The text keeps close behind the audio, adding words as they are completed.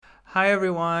Hi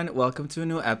everyone, welcome to a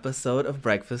new episode of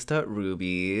Breakfast at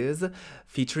Ruby's,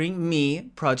 featuring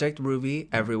me, Project Ruby,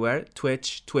 everywhere,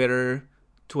 Twitter,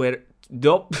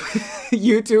 nope,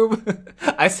 YouTube.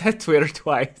 I said Twitter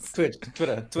twice.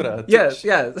 Twitter, Yes, Twitch.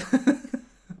 yes.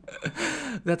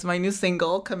 That's my new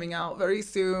single coming out very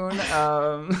soon,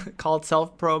 called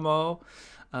Self Promo.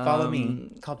 Follow me. Um,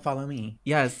 It's called Follow Me.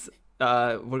 Yes,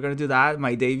 we're gonna do that.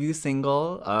 My debut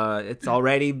single. It's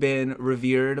already been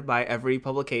revered by every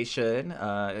publication.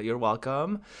 You're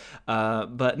welcome.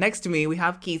 But next to me we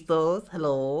have Keithos.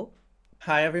 Hello.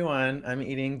 Hi everyone. I'm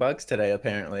eating bugs today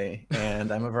apparently,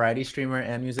 and I'm a variety streamer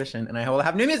and musician, and I will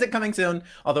have new music coming soon,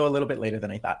 although a little bit later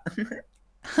than I thought.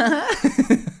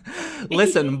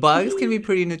 Listen, bugs can be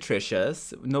pretty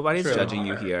nutritious. Nobody's True. judging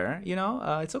you here.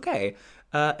 It's okay.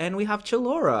 And we have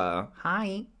Chalora.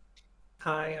 Hi.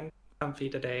 Hi, I'm comfy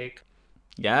today.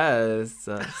 Yes,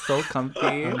 so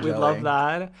comfy. I'm We love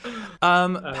jelly.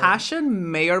 that.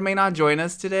 Passion may or may not join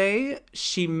us today.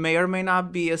 She may or may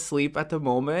not be asleep at the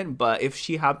moment, but if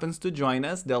she happens to join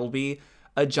us, there'll be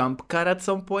a jump cut at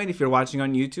some point if you're watching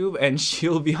on YouTube, and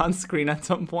she'll be on screen at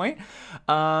some point.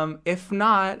 If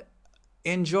not,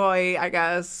 enjoy, I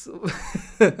guess.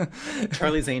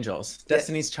 Charlie's Angels,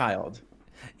 Destiny's Child.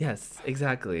 Yes,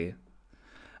 exactly.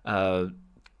 Uh,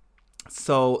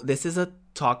 So this is a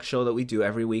talk show that we do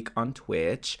every week on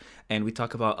Twitch, and we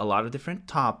talk about a lot of different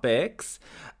topics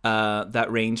that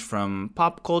range from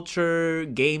pop culture,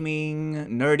 gaming,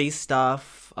 nerdy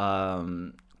stuff,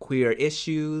 queer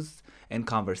issues and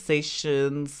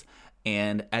conversations,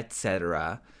 and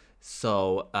etc.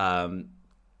 So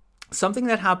something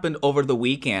that happened over the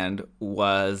weekend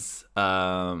was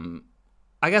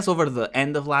I guess over the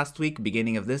end of last week,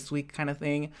 beginning of this week kind of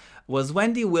thing, was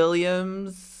Wendy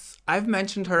Williams. I've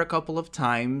mentioned her a couple of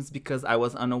times because I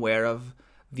was unaware of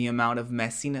the amount of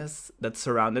messiness that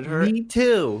surrounded her. Me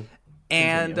too.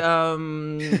 And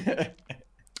Continue.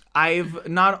 I've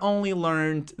not only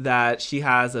learned that she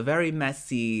has a very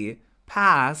messy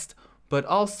past, but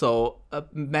also a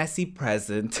messy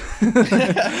present.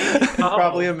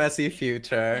 Probably a messy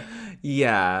future.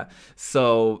 Yeah.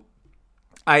 So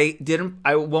I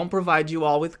won't provide you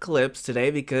all with clips today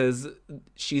because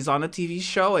she's on a TV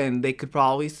show and they could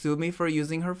probably sue me for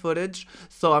using her footage.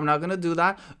 So I'm not going to do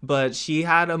that, but she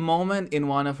had a moment in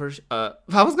one of her I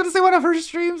was going to say one of her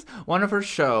streams, one of her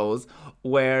shows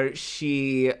where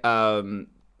she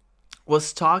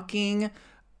was talking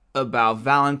about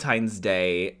Valentine's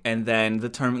Day and then the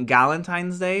term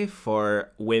Galentine's Day for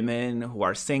women who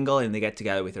are single and they get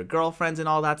together with their girlfriends and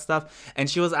all that stuff. And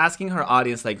she was asking her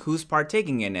audience, like, who's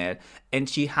partaking in it? And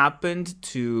she happened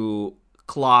to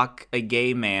clock a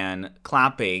gay man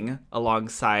clapping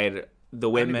alongside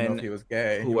the I didn't even know if women he was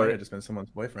gay. who He might were, have just been someone's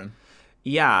boyfriend.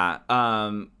 yeah,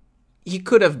 he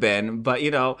could have been, but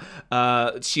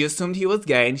she assumed he was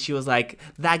gay, and she was like,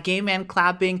 "That gay man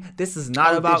clapping. This is not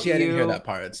Oh, did about she? I didn't hear you." that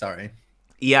part. Sorry.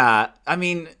 Yeah, I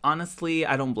mean, honestly,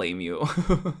 I don't blame you.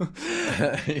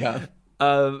 Yeah.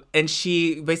 And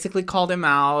she basically called him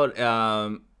out,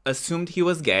 assumed he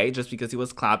was gay just because he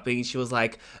was clapping. She was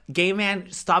like, "Gay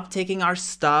man, stop taking our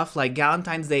stuff. Like,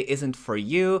 Valentine's Day isn't for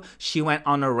you." She went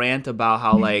on a rant about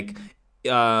how, like,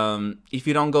 if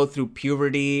you don't go through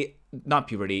puberty, not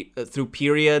puberty, through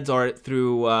periods or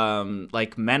through,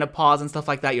 like, menopause and stuff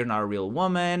like that, you're not a real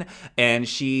woman. And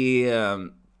she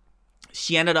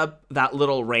ended up that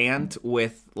little rant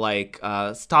with like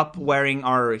stop wearing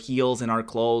our heels and our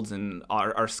clothes and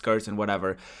our skirts and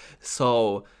whatever.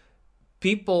 So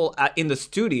people in the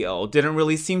studio didn't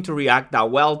really seem to react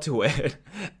that well to it,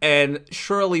 and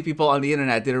surely people on the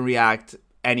internet didn't react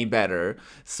any better.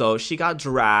 So she got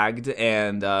dragged,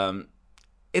 and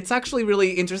it's actually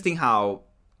really interesting how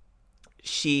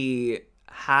she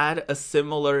had a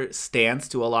similar stance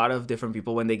to a lot of different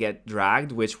people when they get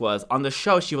dragged, which was on the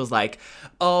show, she was like,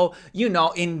 "Oh,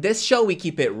 in this show, we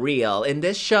keep it real. In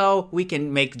this show, we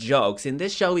can make jokes. In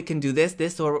this show, we can do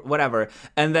this, or whatever."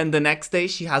 And then the next day,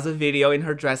 she has a video in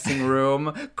her dressing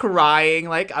room crying,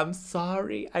 like, "I'm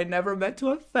sorry. I never meant to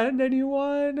offend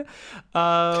anyone."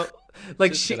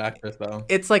 Like, She's a good actress, though.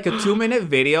 it's like a 2-minute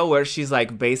video where she's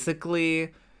like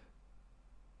basically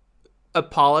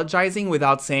apologizing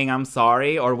without saying I'm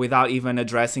sorry or without even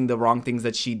addressing the wrong things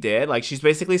that she did. Like, she's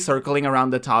basically circling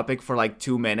around the topic for like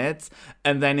 2 minutes,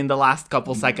 and then in the last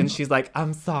couple seconds she's like,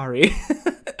 "I'm sorry."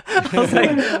 I was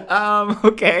like,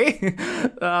 okay.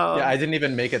 Yeah, I didn't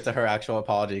even make it to her actual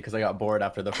apology because I got bored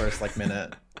after the first like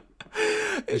minute.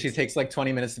 And she takes like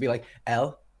 20 minutes to be like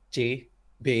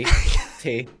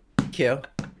LGBTQIA.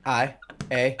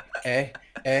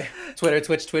 Twitter,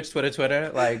 Twitch,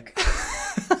 Twitter. Like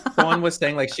someone was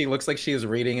saying like she looks like she is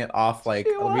reading it off, like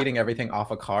She was. reading everything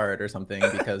off a card or something,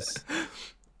 because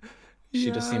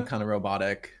she just seemed kind of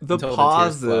robotic. The until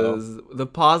tears flow.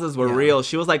 pauses were Yeah. real.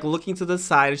 She was like looking to the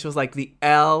side and she was like the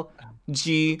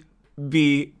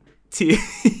LGBT.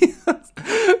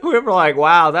 We were like,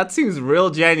 wow, that seems real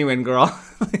genuine, girl.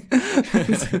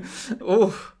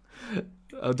 Ooh.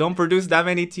 Don't produce that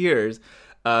many tears.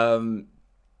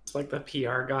 It's like the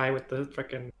PR guy with the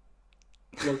freaking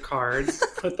little cards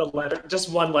with the letter,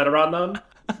 just one letter on them.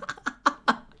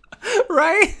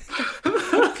 Right?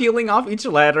 Peeling off each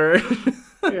letter.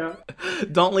 Yeah.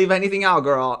 Don't leave anything out,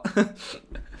 girl.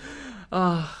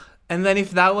 And then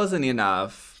if that wasn't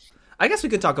enough, I guess we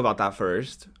could talk about that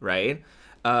first, right?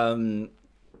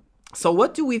 So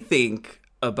what do we think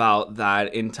about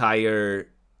that entire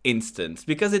instance?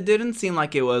 Because it didn't seem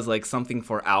like it was like something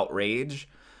for outrage.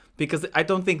 Because I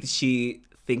don't think she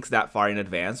thinks that far in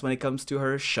advance when it comes to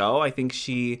her show. I think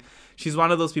she's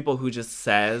one of those people who just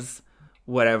says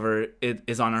whatever it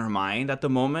is on her mind at the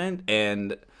moment.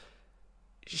 And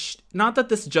not that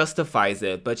this justifies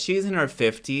it, but she's in her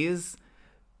 50s.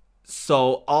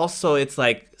 So also it's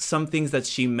like some things that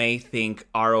she may think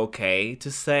are okay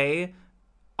to say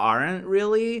aren't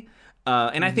really.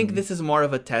 And I think this is more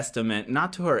of a testament,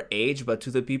 not to her age, but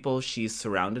to the people she's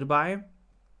surrounded by.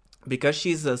 Because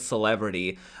she's a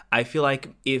celebrity, I feel like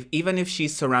even if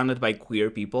she's surrounded by queer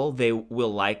people, they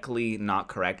will likely not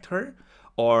correct her.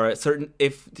 Or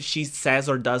if she says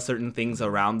or does certain things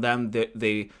around them,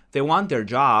 they want their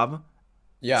job.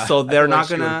 Yeah. So they're not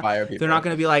she would fire people. they're not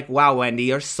gonna be like, wow, Wendy,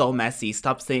 you're so messy.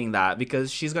 Stop saying that,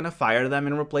 because she's gonna fire them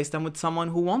and replace them with someone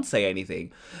who won't say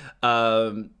anything.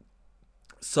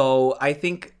 So I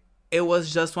think it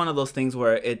was just one of those things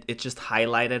where it just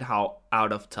highlighted how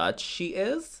out of touch she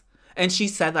is. And she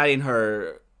said that in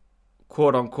her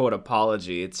quote unquote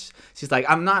apology. She's like,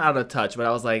 I'm not out of touch, but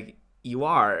I was like, you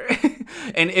are.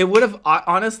 And it would have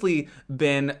honestly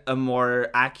been a more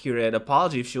accurate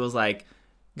apology if she was like,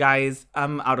 guys,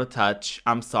 I'm out of touch.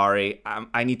 I'm sorry.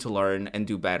 I need to learn and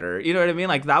do better. You know what I mean?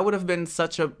 Like, that would have been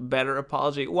such a better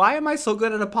apology. Why am I so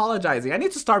good at apologizing? I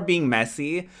need to start being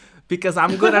messy because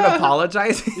I'm good at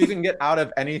apologizing. You can get out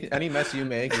of any mess you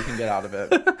make. You can get out of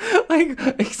it. Like,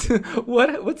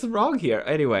 what's wrong here?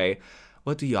 Anyway,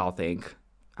 what do y'all think?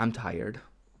 I'm tired.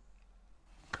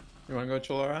 You want to go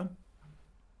chill around?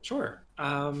 Sure.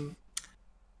 I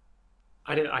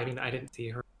didn't see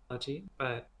her apology,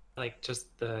 but like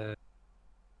just the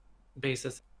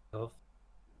basis of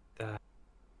that.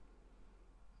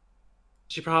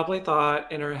 She probably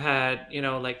thought in her head,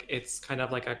 like it's kind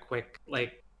of like a quick,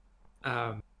 like,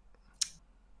 what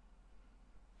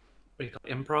do you call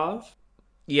it? Improv?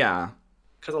 Yeah.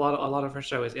 Because a lot of her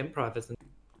show is improv, isn't it?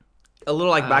 A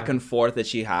little like back and forth that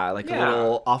she had, like yeah. a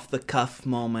little off the cuff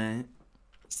moment.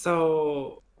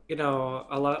 So, a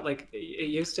lot, like, it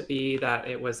used to be that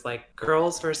it was like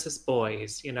girls versus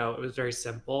boys, it was very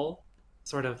simple,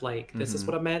 sort of like, this is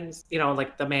what a men's,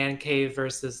 like the man cave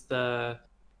versus the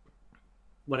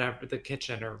whatever, the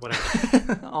kitchen or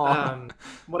whatever.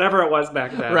 Whatever it was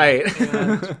back then. Right.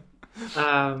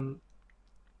 And,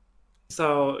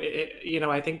 so,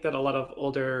 I think that a lot of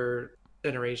older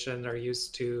generation are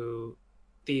used to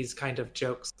these kind of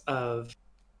jokes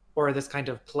or this kind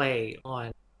of play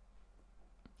on,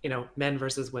 men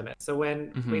versus women. So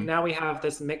when we have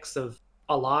this mix of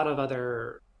a lot of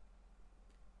other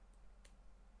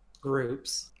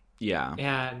groups, yeah,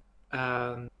 and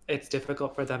it's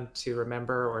difficult for them to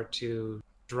remember or to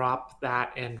drop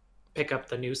that and pick up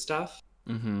the new stuff.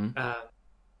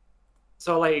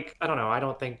 So, like, I don't know. I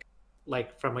don't think,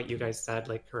 like, from what you guys said,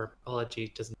 like, her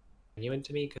apology doesn't genuine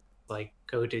to me, because, like,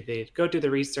 go do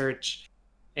the research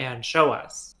and show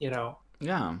us,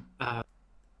 yeah.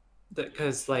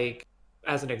 Because, like,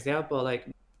 as an example, like,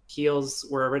 heels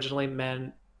were originally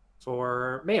meant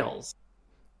for males.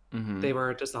 They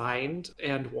were designed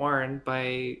and worn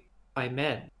by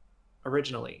men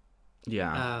originally.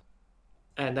 Yeah.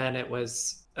 And then it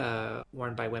was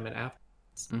worn by women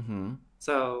afterwards.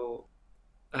 So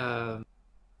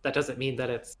that doesn't mean that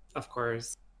it's, of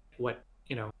course, what,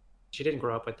 she didn't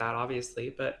grow up with that, obviously,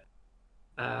 but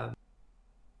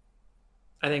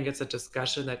I think it's a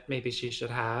discussion that maybe she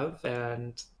should have.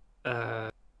 And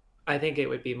I think it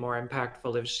would be more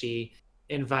impactful if she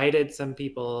invited some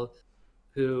people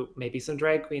who, maybe some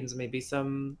drag queens, maybe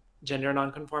some gender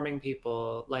nonconforming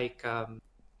people, like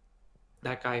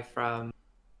that guy from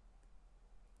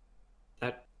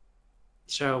that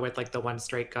show with, like, the one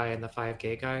straight guy and the 5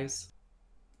 gay guys.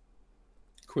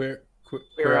 Queer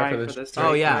Eye for the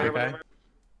Straight yeah. Guy.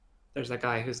 There's a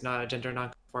guy who's not a gender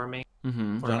nonconforming.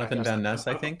 Jonathan Van Ness,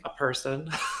 I think. A person.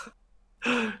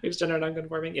 Who's gender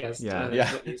nonconforming? Yes, Yeah.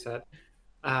 that's what you said.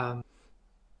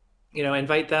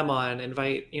 Invite them on,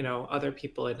 invite, other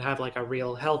people and have like a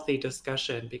real healthy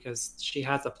discussion because she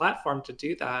has a platform to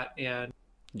do that. And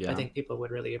I think people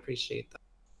would really appreciate that.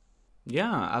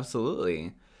 Yeah,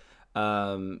 absolutely.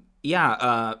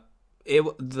 Yeah,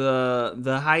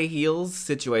 the high heels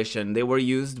situation, they were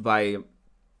used by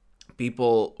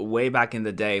people way back in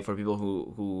the day, for people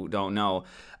who don't know.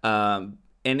 And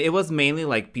it was mainly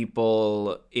like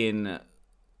people in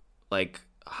like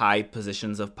high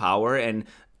positions of power, and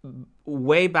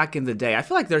way back in the day, I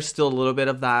feel like there's still a little bit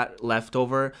of that left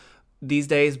over these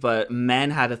days, but men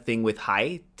had a thing with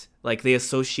height. Like they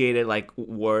associated like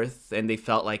worth, and they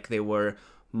felt like they were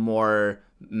more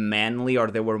manly, or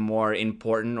they were more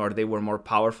important, or they were more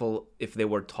powerful if they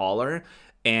were taller.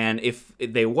 And if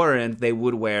they weren't, they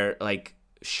would wear like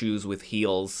shoes with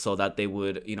heels so that they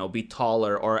would, be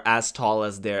taller, or as tall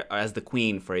as the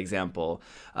queen, for example,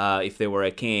 if they were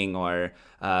a king, or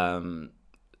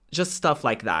just stuff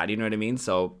like that. You know what I mean?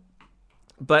 So,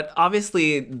 but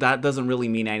obviously that doesn't really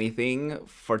mean anything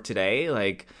for today.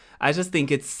 Like, I just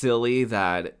think it's silly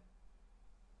that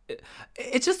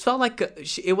it just felt like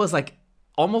it was like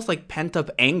almost like pent up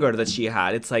anger that she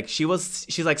had. It's like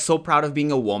she's like so proud of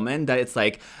being a woman that it's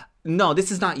like, no,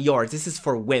 this is not yours. This is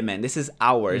for women. This is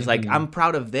ours. Like, I'm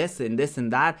proud of this and this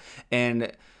and that.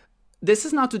 And this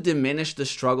is not to diminish the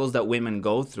struggles that women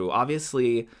go through.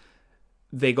 Obviously,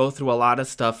 they go through a lot of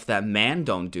stuff that men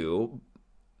don't do.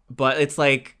 But it's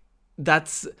like,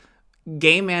 that's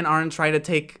gay men aren't trying to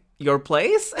take your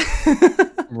place.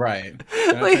 Right.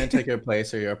 They're not trying to take your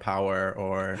place or your power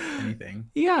or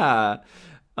anything. Yeah.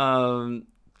 But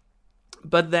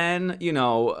then,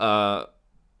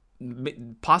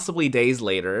 possibly days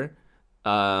later,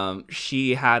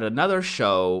 she had another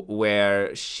show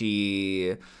where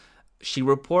she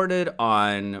reported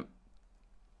on,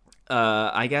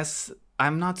 I guess,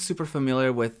 I'm not super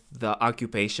familiar with the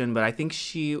occupation, but I think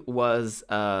she was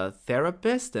a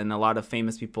therapist, and a lot of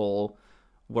famous people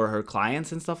were her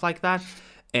clients and stuff like that.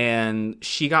 And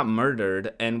she got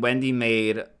murdered, and Wendy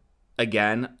made,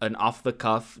 again, an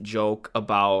off-the-cuff joke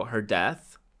about her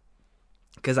death.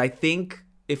 Because I think,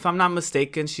 if I'm not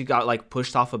mistaken, she got like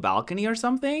pushed off a balcony or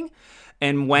something.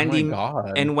 And Wendy, oh my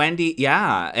God. and Wendy,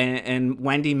 yeah, and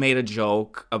Wendy made a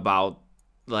joke about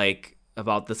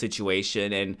the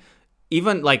situation, and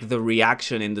even like the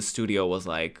reaction in the studio was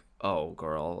like, "Oh,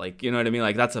 girl," like, you know what I mean?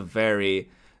 Like, that's a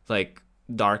very like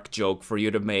dark joke for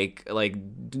you to make, like,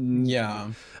 yeah.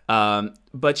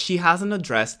 But she hasn't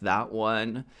addressed that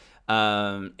one,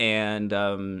 and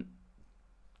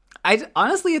I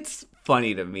honestly, it's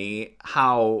funny to me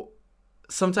how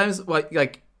sometimes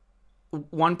like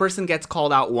one person gets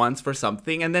called out once for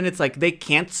something, and then it's like they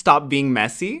can't stop being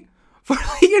messy for,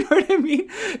 you know what I mean?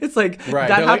 It's like, right,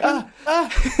 that happened.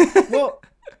 Like, well,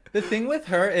 the thing with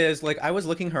her is, like, I was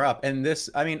looking her up, and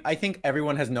I think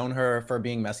everyone has known her for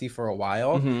being messy for a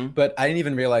while, but I didn't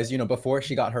even realize, before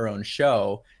she got her own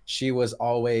show, she was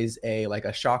always a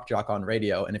shock jock on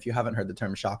radio. And if you haven't heard the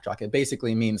term shock jock, it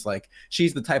basically means like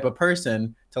she's the type of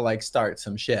person to like start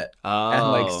some shit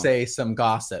and like say some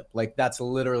gossip. Like, that's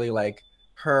literally like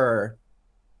her.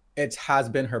 It has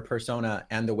been her persona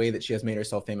and the way that she has made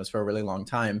herself famous for a really long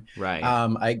time. Right.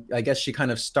 I guess she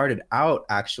kind of started out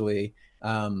actually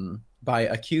by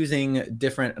accusing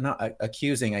not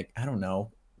accusing, I don't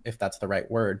know if that's the right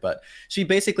word, but she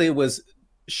basically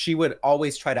she would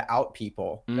always try to out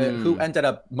people who ended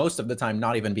up most of the time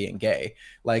not even being gay.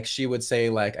 Like, she would say,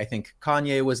 like, I think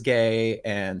Kanye was gay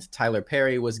and Tyler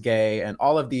Perry was gay, and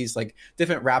all of these like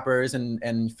different rappers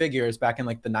and figures back in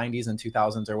like the 90s and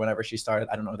 2000s or whenever she started.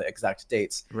 I don't know the exact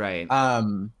dates. Right.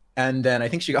 And then I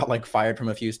think she got like fired from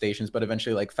a few stations, but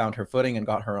eventually like found her footing and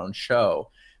got her own show.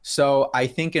 So I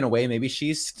think in a way, maybe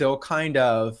she's still kind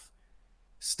of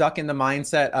stuck in the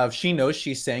mindset of, she knows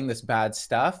she's saying this bad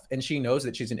stuff, and she knows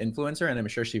that she's an influencer, and I'm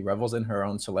sure she revels in her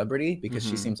own celebrity because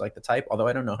she seems like the type, although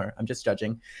I don't know her, I'm just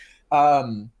judging.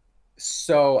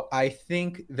 So I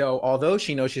think, though, although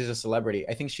she knows she's a celebrity,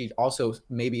 I think she also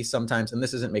maybe sometimes, and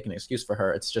this isn't making an excuse for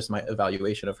her, it's just my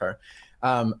evaluation of her,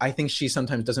 I think she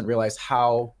sometimes doesn't realize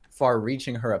how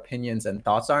far-reaching her opinions and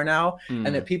thoughts are now,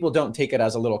 and that people don't take it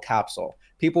as a little capsule.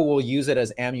 People will use it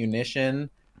as ammunition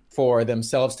for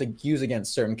themselves to use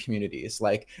against certain communities.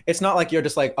 Like, it's not like you're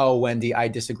just like, oh, Wendy, I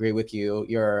disagree with you,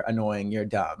 you're annoying, you're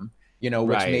dumb, which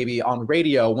right. Maybe on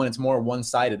radio, when it's more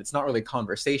one-sided, it's not really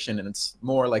conversation, and it's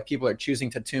more like people are choosing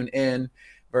to tune in,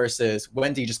 versus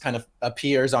Wendy just kind of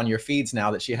appears on your feeds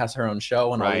now that she has her own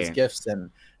show and all these gifts, and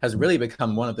has really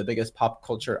become one of the biggest pop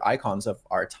culture icons of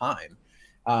our time.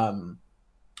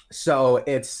 So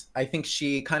I think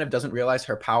she kind of doesn't realize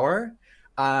her power.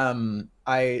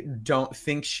 I don't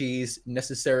think she's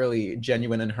necessarily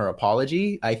genuine in her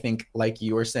apology. I think, like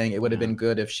you were saying, it would have been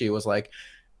good if she was like,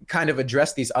 kind of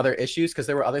addressed these other issues, because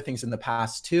there were other things in the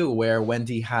past too, where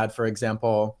Wendy had, for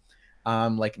example,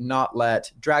 like not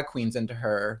let drag queens into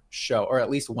her show, or at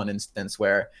least one instance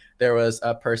where there was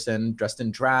a person dressed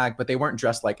in drag, but they weren't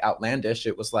dressed like outlandish.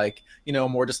 It was like,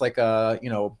 more just like a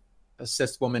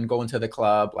cis woman going to the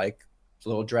club, like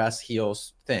little dress,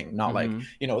 heels thing, not like,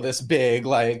 this big,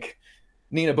 like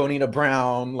Nina Bonita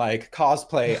Brown, like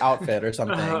cosplay outfit or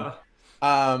something.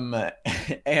 Um,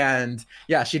 and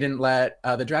yeah, she didn't let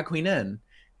the drag queen in.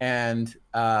 And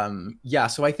yeah,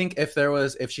 so I think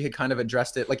if she had kind of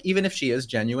addressed it, like even if she is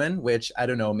genuine, which I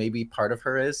don't know, maybe part of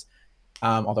her is,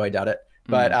 although I doubt it,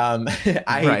 but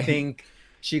I think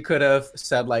she could have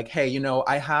said like, hey,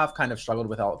 I have kind of struggled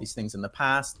with all of these things in the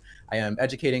past. I am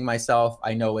educating myself.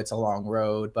 I know it's a long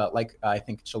road, but like I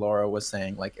think Chalora was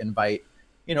saying, like invite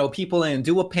people in,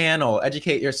 do a panel,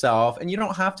 educate yourself, and you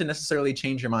don't have to necessarily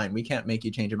change your mind. We can't make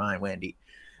you change your mind, Wendy.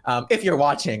 If you're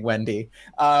watching, Wendy.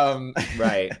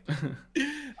 Right.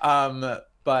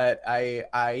 But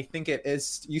I think it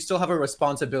is, you still have a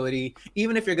responsibility,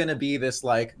 even if you're going to be this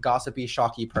like gossipy,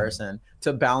 shocky person,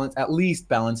 to at least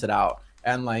balance it out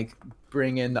and like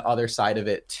bring in the other side of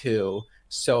it too,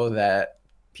 so that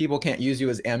people can't use you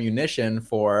as ammunition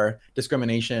for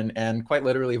discrimination and quite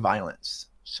literally violence.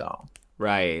 So.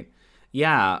 Right.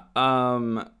 Yeah.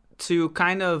 To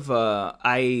kind of,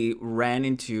 I ran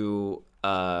into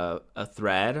a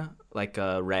thread, like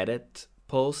a Reddit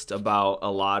post about a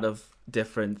lot of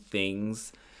different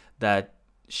things that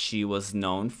she was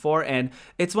known for. And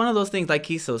it's one of those things, like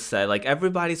Kiso said, like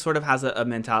everybody sort of has a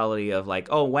mentality of like,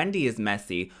 oh, Wendy is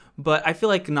messy. But I feel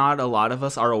like not a lot of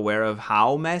us are aware of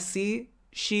how messy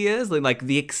she is. Like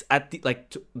the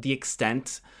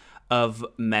extent of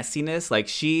messiness. Like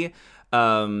she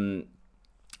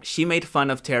made fun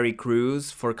of Terry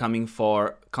Crews for coming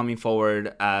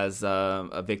forward as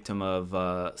a victim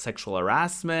of sexual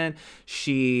harassment.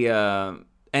 She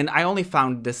and I only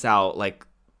found this out like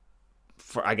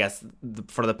for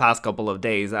the past couple of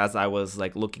days as I was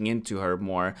like looking into her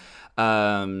more.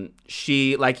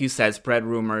 She, like you said, spread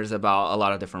rumors about a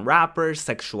lot of different rappers,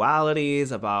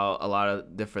 sexualities, about a lot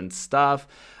of different stuff.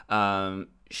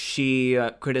 She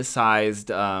criticized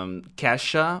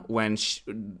Kesha when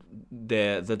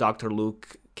the Dr.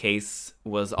 Luke case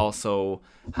was also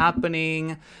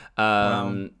happening.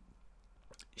 Wow.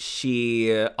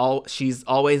 She's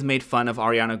always made fun of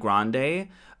Ariana Grande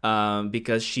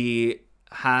because she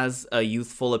has a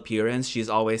youthful appearance. She's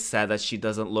always said that she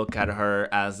doesn't look at her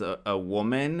as a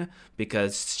woman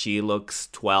because she looks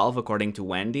 12, according to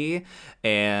Wendy.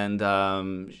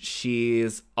 And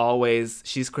she's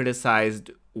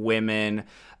criticized women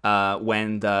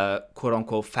when the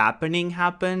quote-unquote fappening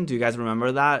happened. Do you guys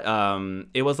remember that?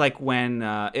 It was like when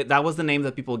that was the name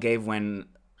that people gave when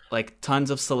like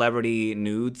tons of celebrity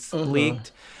nudes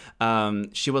leaked.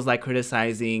 She was like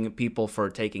criticizing people for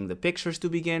taking the pictures to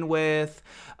begin with,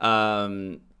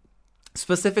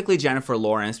 specifically Jennifer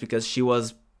Lawrence, because she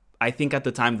was, I think at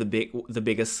the time, the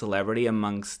biggest celebrity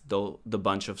amongst the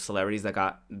bunch of celebrities that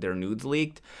got their nudes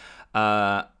leaked.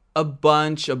 A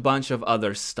bunch of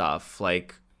other stuff.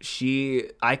 Like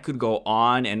I could go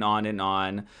on and on and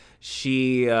on.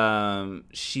 She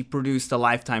produced a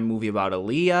Lifetime movie about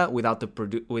Aaliyah without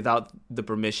the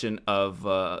permission of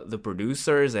the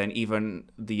producers, and even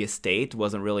the estate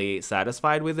wasn't really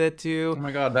satisfied with it too. Oh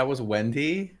my God, that was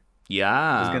Wendy?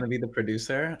 Yeah. Was going to be the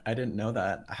producer? I didn't know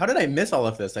that. How did I miss all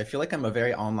of this? I feel like I'm a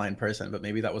very online person, but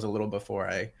maybe that was a little before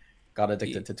I got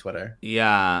addicted to Twitter.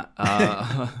 Yeah.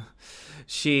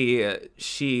 She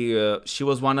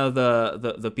was one of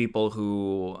the people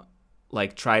who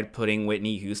like tried putting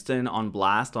Whitney Houston on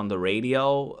blast on the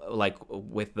radio, like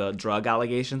with the drug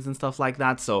allegations and stuff like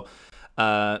that. So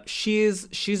she's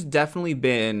definitely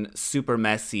been super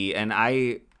messy, and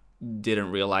I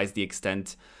didn't realize the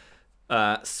extent.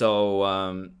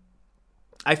 So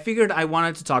I figured I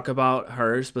wanted to talk about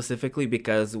her specifically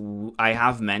because I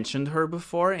have mentioned her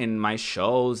before in my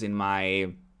shows, in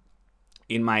my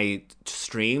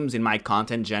streams, in my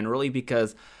content generally,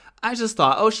 because I just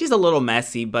thought, oh, she's a little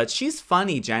messy, but she's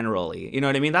funny generally. You know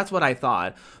what I mean? That's what I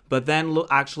thought. But then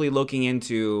actually looking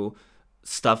into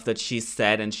stuff that she's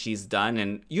said and she's done,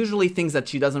 and usually things that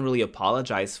she doesn't really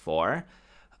apologize for,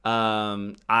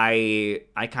 I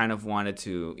kind of wanted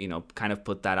to, kind of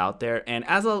put that out there. And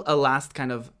as a last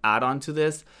kind of add-on to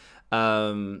this,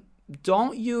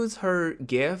 don't use her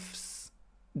gifts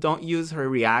don't use her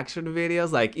reaction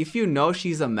videos. Like, if you know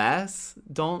she's a mess,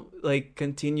 don't like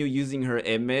continue using her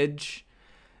image.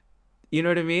 You know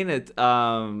what I mean?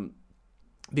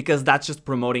 Because that's just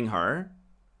promoting her.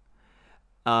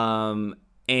 And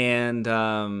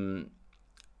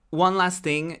one last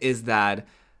thing is that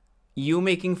you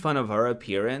making fun of her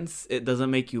appearance, it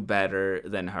doesn't make you better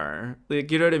than her.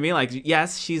 Like, you know what I mean? Like,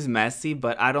 yes, she's messy,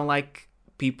 but I don't like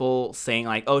people saying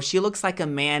like, oh, she looks like a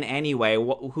man anyway.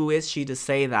 Who is she to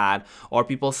say that? Or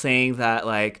people saying that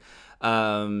like,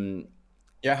 yeah,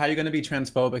 how are you going to be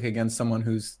transphobic against someone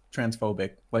who's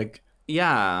transphobic? Like,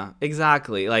 yeah,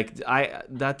 exactly. Like,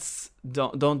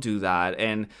 don't do that.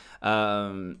 And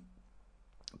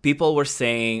people were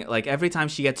saying like every time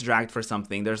she gets dragged for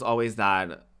something, there's always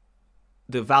the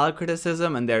valid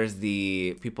criticism, and there's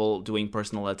the people doing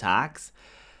personal attacks.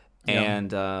 Yeah.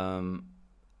 And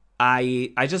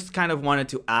I just kind of wanted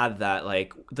to add that,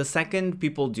 like, the second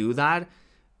people do that,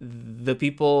 the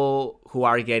people who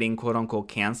are getting quote unquote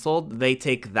canceled, they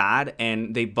take that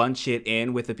and they bunch it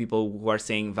in with the people who are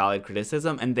saying valid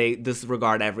criticism, and they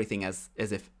disregard everything as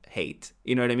if hate.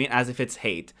 You know what I mean? As if it's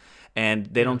hate. And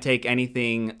they don't take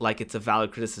anything like it's a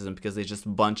valid criticism because they just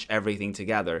bunch everything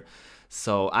together.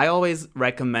 So I always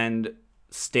recommend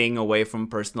staying away from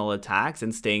personal attacks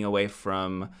and staying away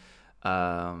from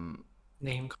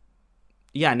name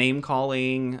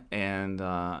calling and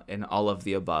all of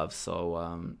the above.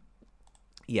 So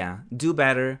yeah, do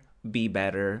better, be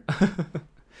better.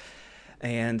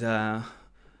 And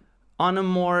on a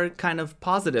more kind of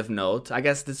positive note, I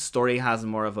guess this story has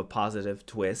more of a positive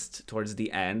twist towards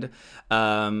the end.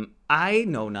 I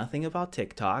know nothing about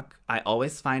TikTok. I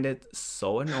always find it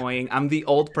so annoying. I'm the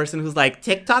old person who's like,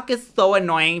 TikTok is so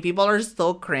annoying. People are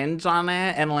so cringe on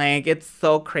it. And like, it's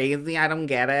so crazy. I don't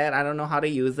get it. I don't know how to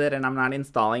use it. And I'm not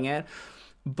installing it.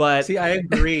 But see, I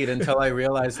agreed until I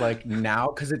realized like now,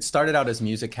 because it started out as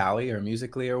Musical.ly or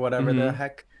Musical.ly or whatever the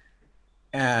heck.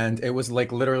 And it was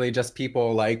like literally just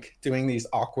people like doing these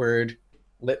awkward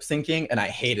lip syncing, and I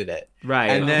hated it. Right.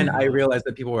 And then I realized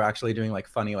that people were actually doing like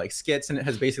funny like skits, and it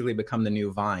has basically become the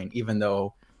new Vine, even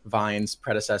though Vine's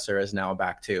predecessor is now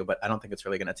back too. But I don't think it's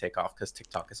really going to take off because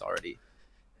TikTok is already.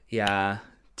 Yeah,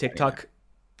 TikTok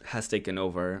has taken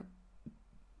over.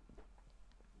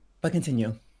 But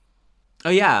continue.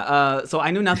 Oh yeah. So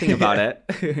I knew nothing about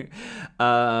it.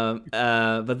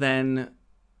 But then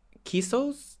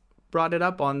Kisos brought it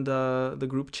up on the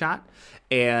group chat.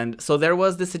 And so there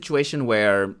was this situation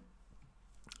where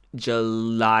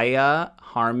Jalaiah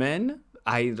Harmon,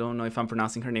 I don't know if I'm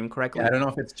pronouncing her name correctly. Yeah, I don't know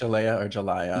if it's Jalaiah or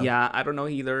Jalaiah. Yeah, I don't know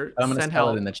either. I'm going to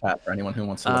spell it in the chat for anyone who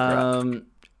wants to look her up.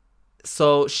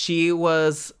 So she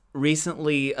was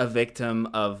recently a victim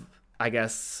of, I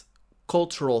guess,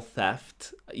 cultural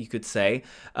theft, you could say.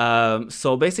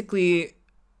 So basically,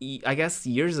 I guess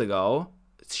years ago,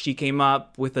 she came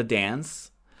up with a dance,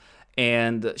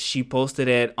 and she posted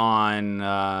it on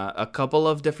a couple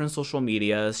of different social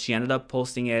medias. She ended up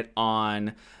posting it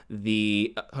on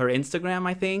her Instagram,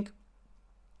 I think.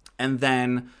 And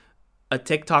then a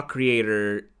TikTok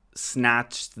creator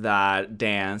snatched that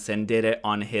dance and did it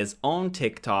on his own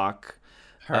TikTok.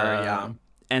 And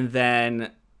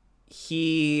then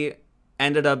he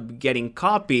ended up getting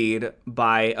copied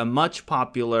by a much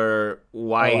popular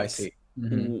white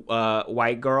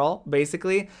girl,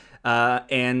 basically.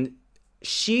 And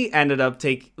she ended up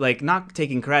not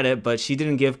taking credit, but she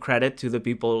didn't give credit to the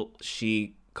people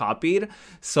she copied.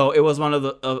 So it was one of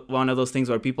those things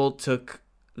where people took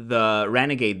the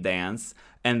Renegade dance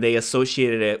and they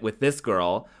associated it with this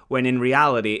girl, when in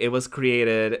reality it was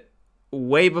created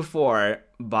way before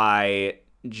by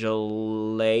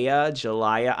Jalaiah.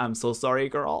 I'm so sorry,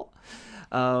 girl.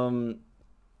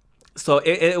 So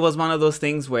it was one of those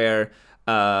things where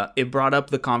it brought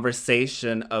up the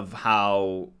conversation of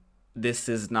how this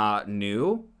is not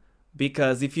new,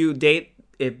 because if you date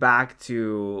it back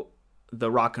to the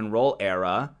rock and roll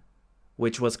era,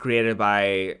 which was created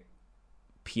by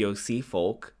POC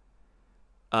folk,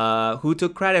 who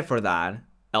took credit for that?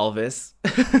 Elvis.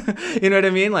 You know what I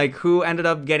mean? Like, who ended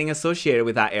up getting associated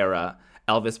with that era?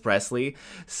 Elvis Presley.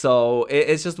 So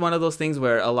it's just one of those things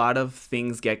where a lot of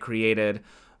things get created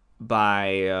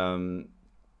by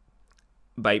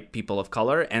people of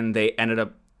color, and they end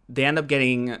up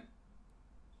getting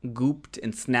gooped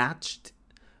and snatched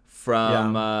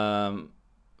from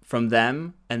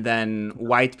them, and then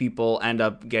white people end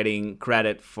up getting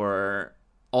credit for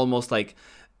almost like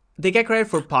they get credit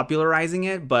for popularizing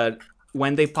it, but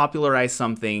when they popularize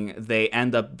something, they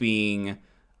end up being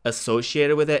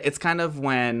associated with it. It's kind of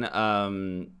when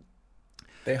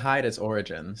they hide its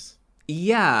origins.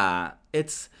 Yeah,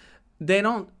 they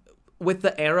don't. with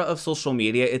the era of social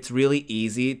media, it's really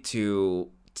easy to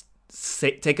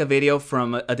take a video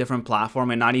from a different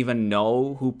platform and not even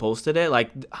know who posted it.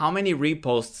 Like, how many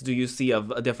reposts do you see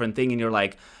of a different thing and you're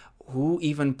like, who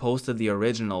even posted the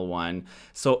original one?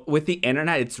 So with the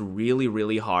internet, it's really,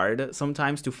 really hard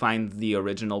sometimes to find the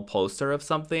original poster of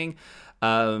something.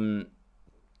 But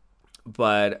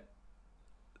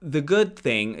the good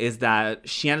thing is that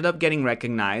she ended up getting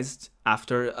recognized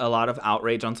after a lot of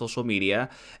outrage on social media,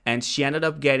 and she ended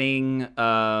up getting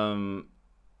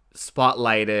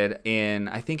spotlighted in,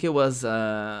 I think it was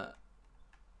a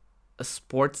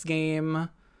sports game.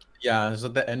 Yeah, so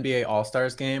the NBA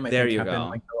All-Stars game, I There think you happened go.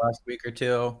 like the last week or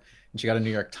two. And she got a New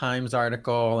York Times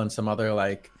article and some other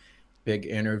like big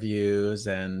interviews.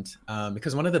 And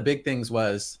because one of the big things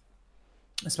was,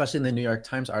 especially in the New York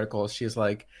Times article, she's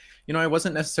like, I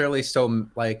wasn't necessarily so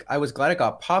like, I was glad it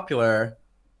got popular,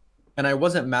 and I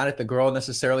wasn't mad at the girl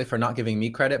necessarily for not giving me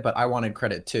credit, but I wanted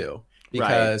credit too.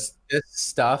 Because this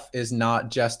stuff is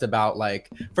not just about like,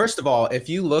 first of all, if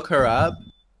you look her up,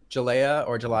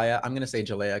 Jalaiah, I'm gonna say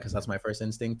Jalaiah because that's my first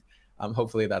instinct.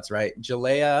 Hopefully that's right.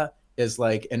 Jalaiah is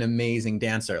like an amazing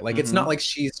dancer. Like it's not like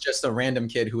she's just a random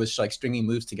kid who is like stringing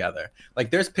moves together. Like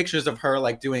there's pictures of her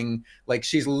like doing, like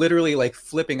she's literally like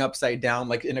flipping upside down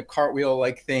like in a cartwheel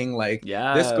like thing. Like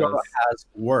this girl has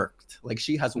worked. Like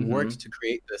she has worked to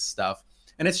create this stuff.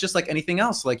 And it's just like anything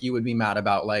else like you would be mad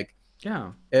about. Like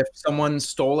if someone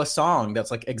stole a song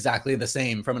that's like exactly the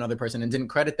same from another person and didn't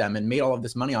credit them and made all of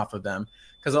this money off of them.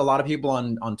 Because a lot of people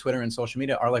on Twitter and social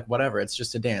media are like, whatever, it's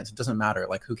just a dance. It doesn't matter.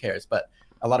 Like, who cares? But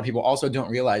a lot of people also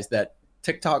don't realize that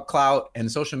TikTok clout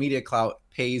and social media clout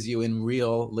pays you in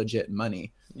real, legit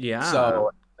money. Yeah.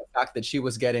 So the fact that she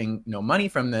was getting money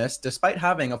from this, despite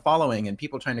having a following and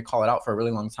people trying to call it out for a really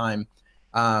long time,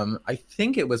 I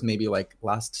think it was maybe like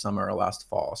last summer or last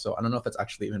fall. So I don't know if it's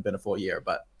actually even been a full year,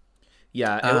 but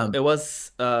yeah, it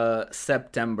was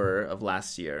September of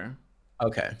last year.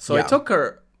 Okay. So it took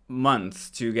her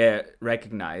months to get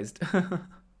recognized.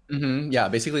 Yeah,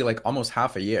 basically like almost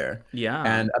half a year. Yeah.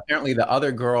 And apparently the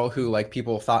other girl who like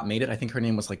people thought made it, I think her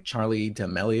name was like Charlie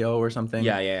D'Amelio or something.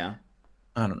 Yeah.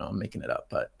 I don't know, I'm making it up,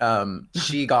 but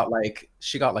she got like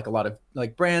a lot of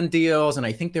like brand deals, and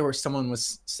I think someone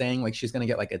was saying like she's gonna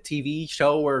get like a TV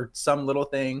show or some little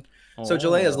thing. So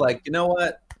Jalaiah's like, you know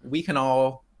what? We can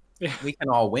all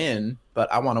win,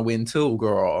 but I want to win too,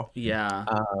 girl. Yeah.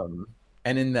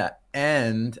 And in the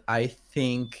end, I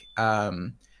think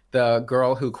the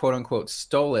girl who quote unquote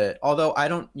stole it, although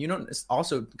it's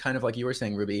also kind of like you were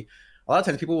saying, Ruby, a lot of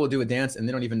times people will do a dance and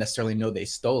they don't even necessarily know they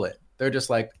stole it. They're just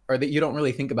like, you don't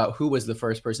really think about who was the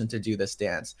first person to do this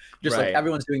dance. Just like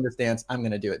everyone's doing this dance, I'm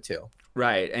going to do it too.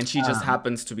 Right. And she just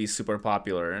happens to be super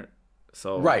popular.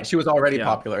 So right. She was already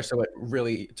popular. So it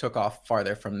really took off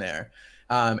farther from there.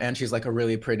 And she's like a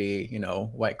really pretty,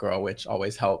 white girl, which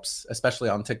always helps, especially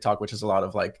on TikTok, which is a lot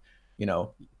of like,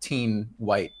 teen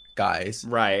white guys.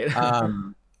 Right.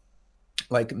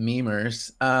 Like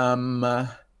memers.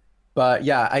 But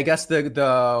yeah, I guess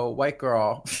the white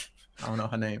girl, I don't know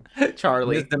her name.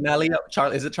 Charlie.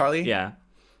 Charlie, is it Charlie? Yeah.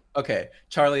 Okay.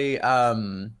 Charlie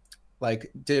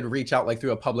like did reach out like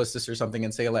through a publicist or something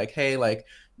and say like, hey, like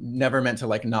never meant to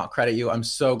like not credit you. I'm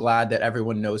so glad that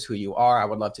everyone knows who you are. I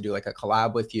would love to do like a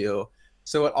collab with you.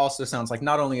 So it also sounds like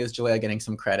not only is Jalaiah getting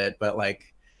some credit, but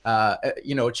like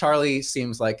Charlie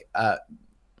seems like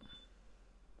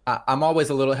I'm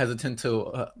always a little hesitant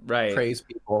to praise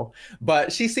people,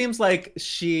 but she seems like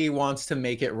she wants to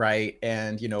make it right,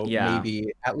 and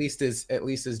maybe at least is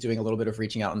doing a little bit of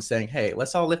reaching out and saying, hey,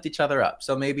 let's all lift each other up.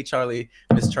 So maybe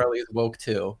Miss Charlie is woke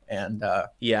too, and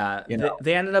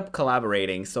they ended up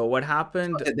collaborating. So what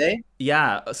happened? Oh, did they?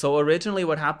 Yeah. So originally,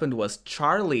 what happened was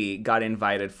Charlie got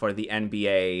invited for the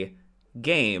NBA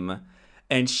game,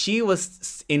 and she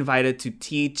was invited to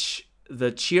teach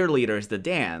the cheerleaders the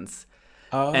dance.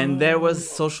 Oh. And there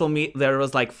was there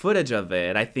was like footage of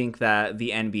it. I think that the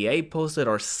NBA posted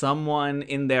or someone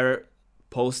in there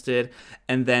posted,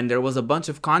 and then there was a bunch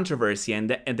of controversy, and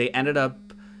they ended up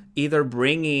either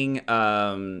bringing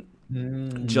Jalaiah.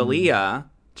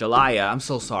 I'm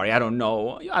so sorry. I don't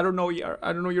know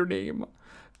your name.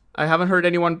 I haven't heard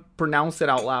anyone pronounce it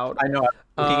out loud. I know.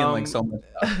 I'm looking in like so much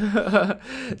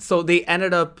stuff. So they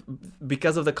ended up,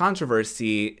 because of the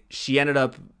controversy, she ended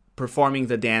up performing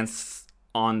the dance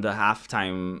on the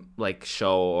halftime like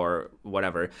show or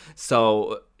whatever.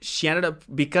 So she ended up,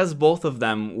 because both of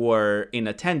them were in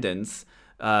attendance,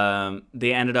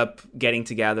 they ended up getting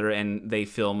together and they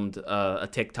filmed a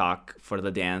TikTok for the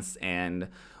dance, and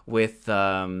with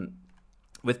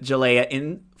with Jalea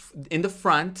in the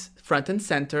front and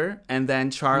center, and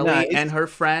then Charlie Nice. and her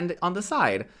friend on the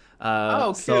side.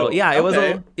 Oh, So cute. yeah, it was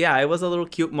Okay. it was a little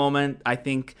cute moment. I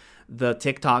think the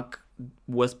TikTok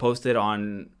was posted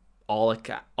on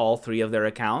all three of their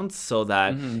accounts, so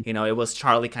that Mhm. it was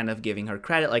Charlie kind of giving her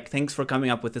credit, like, thanks for coming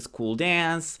up with this cool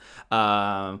dance,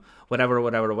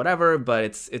 whatever. But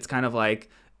it's kind of like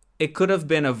it could have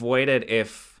been avoided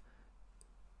if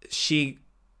she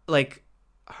like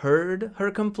heard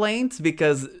her complaints,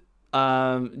 because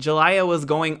Jalaya was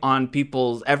going on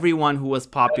everyone who was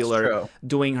popular true.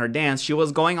 doing her dance. She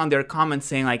was going on their comments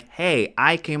saying like, "Hey,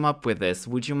 I came up with this.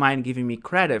 Would you mind giving me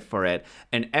credit for it?"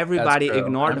 And That's everybody true.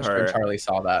 ignored I'm her. sure Charlie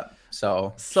saw that.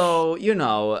 So So,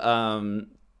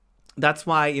 that's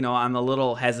why, I'm a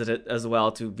little hesitant as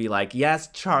well to be like, yes,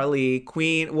 Charlie,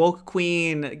 queen, woke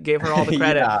queen, gave her all the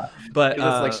credit. yeah. But It's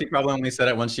like she probably only said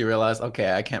it when she realized,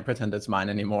 okay, I can't pretend it's mine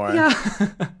anymore. yeah.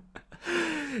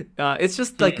 It's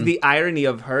just like the irony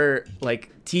of her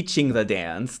like teaching the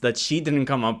dance that she didn't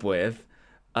come up with.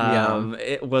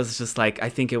 It was just like, I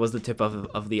think it was the tip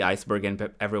of the iceberg, and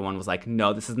everyone was like,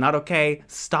 no, this is not okay,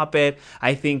 stop it.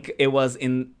 I think it was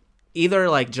in either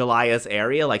like Jalaya's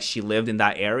area, like she lived in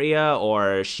that area,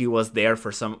 or she was there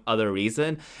for some other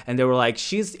reason, and they were like,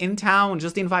 she's in town,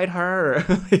 just invite her.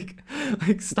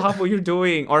 like stop what you're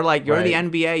doing, or like, you're the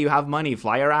NBA, you have money,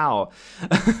 fly her out.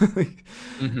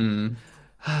 Mm-hmm.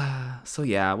 So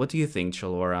yeah, what do you think,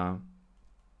 Chalora?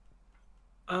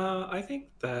 I think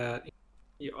that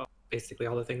basically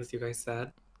all the things you guys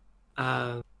said.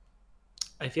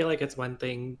 I feel like it's one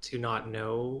thing to not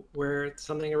know where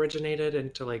something originated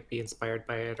and to like be inspired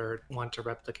by it or want to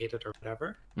replicate it or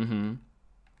whatever. Mm-hmm.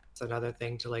 It's another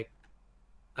thing to like,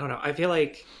 I don't know. I feel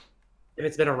like if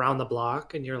it's been around the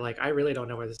block and you're like, I really don't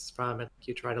know where this is from, and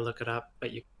you try to look it up,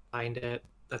 but you find it,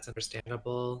 that's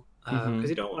understandable. Because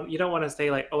you don't want to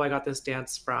say like, oh, I got this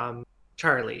dance from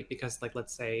Charlie, because like,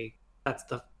 let's say that's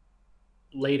the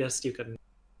latest you can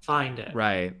find it,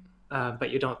 Right.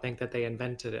 but you don't think that they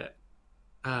invented it.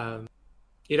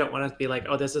 You don't want to be like,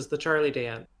 oh, this is the Charlie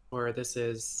dance, or this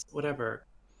is whatever.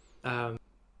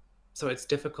 So it's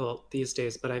difficult these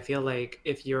days, but I feel like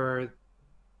if you're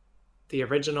the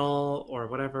original or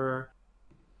whatever,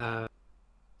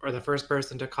 or the first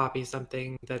person to copy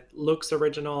something that looks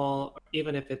original,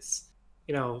 even if it's,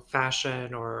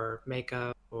 fashion or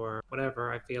makeup or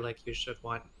whatever, I feel like you should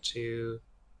want to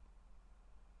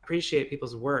appreciate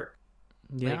people's work.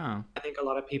 Yeah. Like, I think a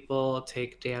lot of people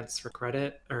take dance for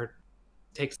credit or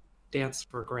take dance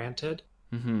for granted.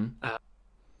 Mm-hmm.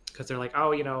 Because they're like,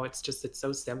 oh, it's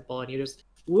so simple, and you just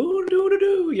woo doo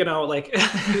doo doo, like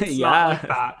it's not like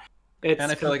that.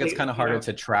 And I feel like it's kind of harder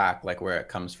to track like where it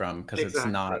comes from, because Exactly.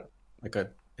 it's not like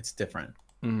it's different.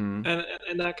 Mm-hmm.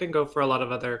 And that can go for a lot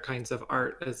of other kinds of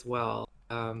art as well,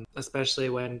 especially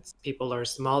when people are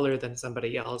smaller than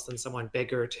somebody else and someone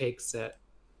bigger takes it.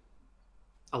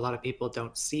 A lot of people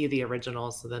don't see the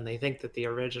original, so then they think that the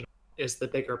original is the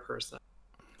bigger person.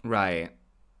 Right.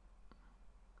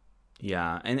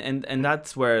 Yeah, and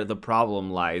that's where the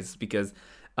problem lies, because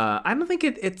I don't think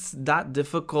it's that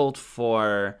difficult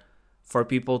for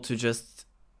people to just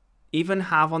even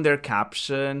have on their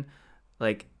caption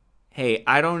like, hey,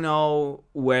 I don't know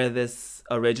where this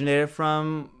originated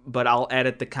from, but I'll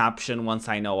edit the caption once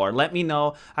I know, or let me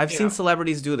know. I've seen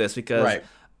celebrities do this, because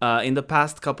in the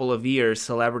past couple of years,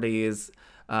 celebrities,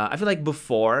 I feel like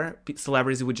before,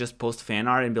 celebrities would just post fan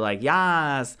art and be like,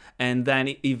 yes. And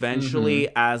then eventually,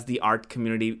 as the art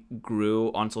community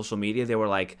grew on social media, they were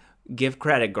like, give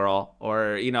credit, girl,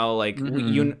 or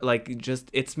just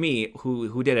it's me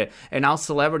who did it. And now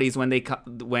celebrities,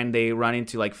 when they run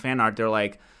into like fan art, they're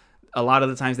like, a lot of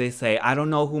the times they say, I don't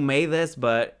know who made this,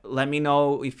 but let me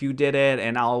know if you did it,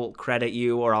 and I'll credit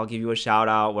you, or I'll give you a shout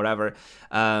out, whatever.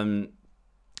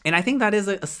 And I think that is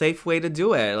a safe way to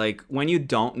do it. Like, when you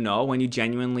don't know, when you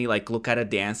genuinely like look at a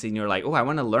dance and you're like, oh, I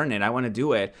want to learn it, I want to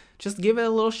do it, just give it a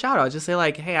little shout out. Just say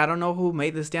like, hey, I don't know who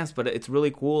made this dance, but it's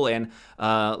really cool, and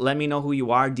let me know who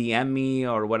you are, DM me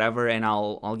or whatever, and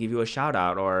I'll give you a shout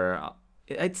out. Or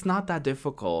it's not that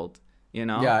difficult,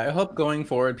 Yeah, I hope going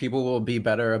forward people will be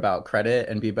better about credit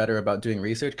and be better about doing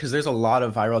research, because there's a lot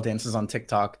of viral dances on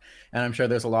TikTok, and I'm sure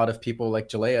there's a lot of people like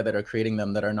Jalea that are creating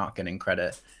them that are not getting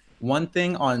credit. One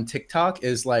thing on TikTok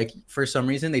is like, for some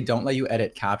reason they don't let you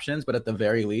edit captions, but at the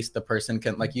very least the person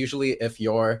can, like, usually if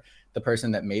you're the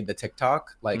person that made the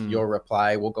TikTok, like your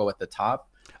reply will go at the top,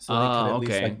 so they can at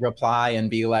least like reply and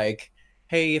be like,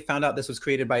 hey, found out this was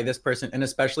created by this person. And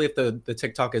especially if the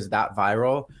TikTok is that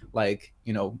viral, like,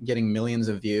 getting millions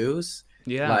of views,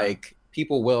 like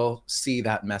people will see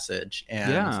that message.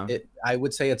 And I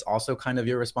would say it's also kind of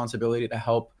your responsibility to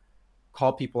help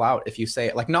call people out if you say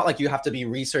it. Like, not like you have to be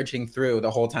researching through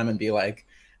the whole time and be like,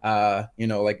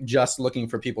 like just looking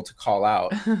for people to call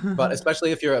out. But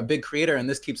especially if you're a big creator and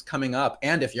this keeps coming up,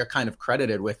 and if you're kind of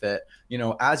credited with it,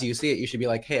 as you see it, you should be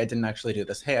like, hey, I didn't actually do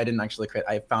this. Hey, I didn't actually create.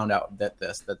 I found out that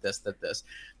this.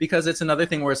 Because it's another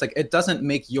thing where it's like, it doesn't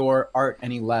make your art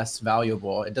any less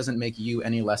valuable. It doesn't make you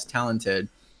any less talented.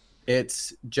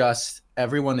 It's just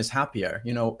everyone is happier.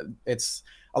 It's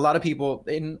a lot of people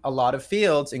in a lot of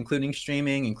fields, including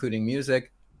streaming, including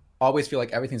music, always feel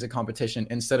like everything's a competition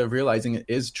instead of realizing it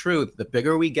is true. The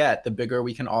bigger we get, the bigger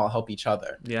we can all help each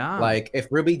other. Yeah. Like if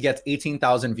Ruby gets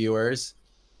 18,000 viewers,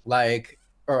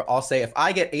 or I'll say if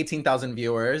I get 18,000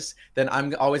 viewers, then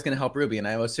I'm always going to help Ruby. And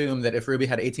I assume that if Ruby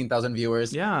had 18,000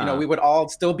 viewers, we would all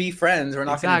still be friends. We're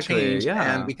not going to change,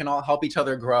 and we can all help each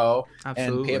other grow.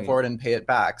 Absolutely. And pay it forward and pay it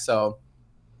back. So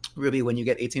Ruby, when you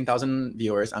get 18,000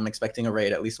 viewers, I'm expecting a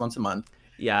raid at least once a month.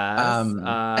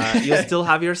 Yes. You'll still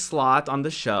have your slot on the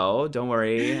show. Don't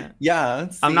worry. Yeah.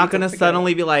 I'm not going to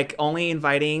suddenly be like only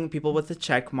inviting people with a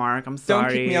check mark. I'm sorry.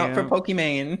 Don't kick me out for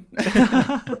Pokimane.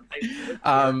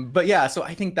 But yeah, so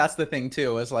I think that's the thing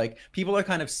too, is like people are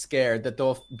kind of scared that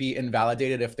they'll be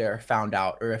invalidated if they're found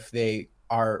out or if they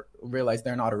realize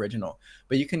they're not original.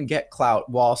 But you can get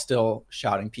clout while still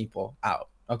shouting people out.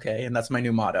 Okay. And that's my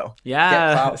new motto. Yeah.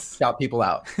 Get clout, shout people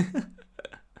out.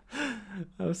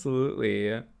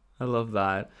 Absolutely. I love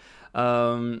that.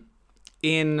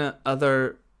 In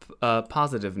other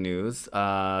positive news,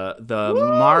 the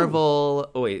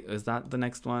Marvel... Oh, wait, is that the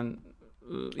next one?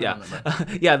 Yeah.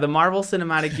 Yeah, the Marvel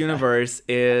Cinematic Universe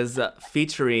is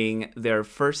featuring their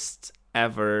first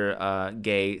ever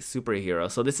gay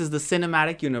superhero. So this is the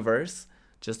Cinematic Universe.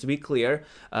 Just to be clear,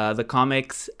 the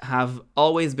comics have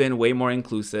always been way more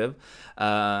inclusive,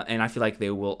 and I feel like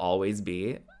they will always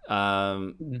be.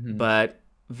 But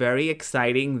very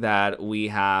exciting that we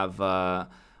have a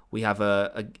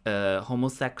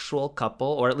homosexual couple,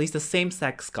 or at least a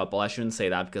same-sex couple. I shouldn't say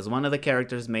that because one of the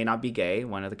characters may not be gay.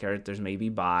 One of the characters may be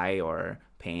bi or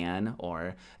pan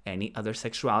or any other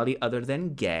sexuality other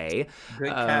than gay. Good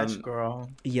catch, girl.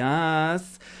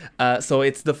 Yes. So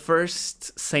it's the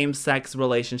first same-sex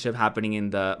relationship happening in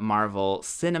the Marvel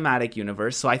Cinematic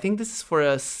Universe. So I think this is for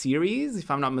a series,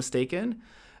 if I'm not mistaken.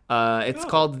 It's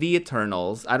called The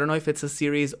Eternals. I don't know if it's a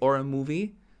series or a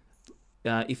movie.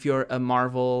 If you're a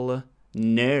Marvel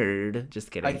nerd,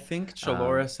 just kidding. I think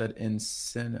Chalora said in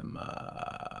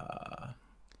cinema,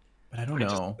 but I don't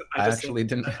know. I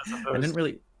didn't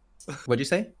really. What'd you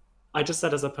say? I just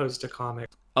said as opposed to comic.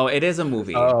 Oh, it is a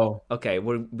movie. Oh, okay.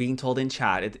 We're being told in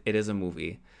chat it is a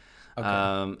movie.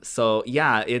 Okay. So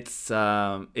yeah,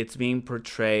 it's being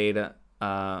portrayed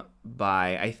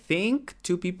by I think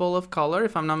 2 people of color,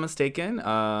 if I'm not mistaken.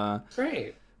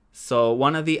 Great. So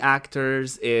one of the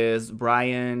actors is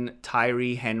Brian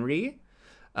Tyree Henry,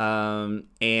 and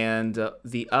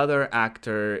the other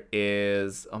actor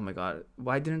is, oh my god,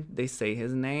 why didn't they say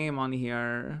his name on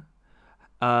here?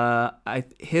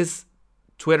 His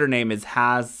Twitter name is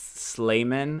Haz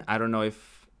Slayman. I don't know if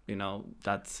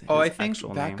that's his I think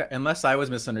actual that name. guy, unless I was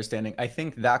misunderstanding, I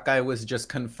think that guy was just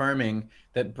confirming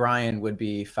that Brian would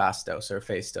be Fastos or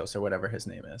Fastos or whatever his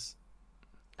name is.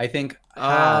 I think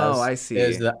I see.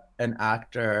 Is an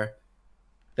actor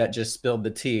that just spilled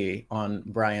the tea on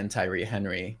Brian Tyree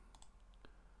Henry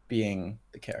being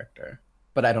the character,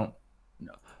 but I don't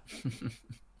know.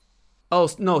 Oh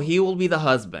no, he will be the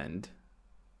husband.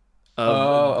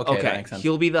 Okay. That makes sense.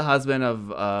 He'll be the husband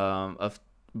of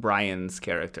Brian's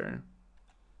character.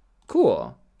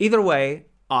 Cool. Either way,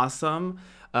 awesome.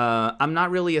 I'm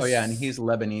not really a... Oh yeah, and he's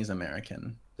Lebanese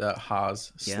American, the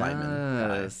Haz Slyman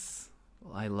guy. Yes.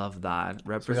 I love that.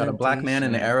 So we got a black man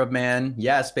and an Arab man.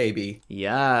 Yes, baby.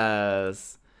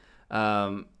 Yes.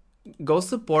 Go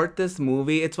support this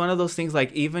movie. It's one of those things,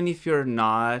 like, even if you're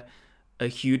not a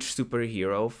huge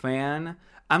superhero fan,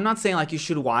 I'm not saying like you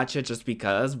should watch it just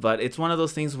because, but it's one of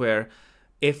those things where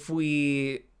if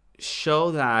we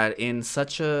show that in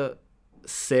such a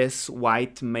cis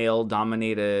white male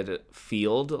dominated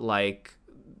field like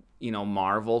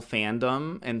Marvel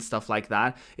fandom and stuff like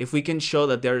that, if we can show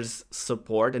that there's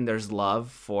support and there's love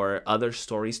for other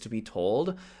stories to be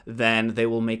told, then they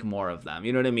will make more of them.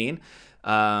 You know what I mean?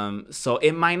 So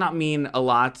it might not mean a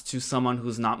lot to someone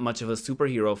who's not much of a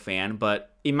superhero fan,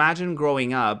 but imagine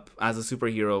growing up as a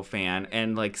superhero fan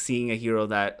and like seeing a hero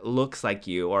that looks like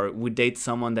you or would date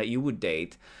someone that you would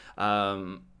date,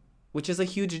 which is a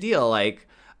huge deal. Like,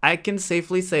 I can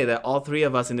safely say that all 3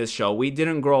 of us in this show, we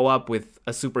didn't grow up with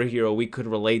a superhero we could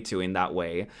relate to in that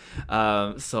way.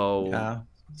 So yeah,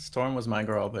 Storm was my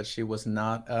girl, but she was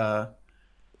not a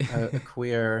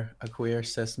queer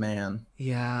cis man. So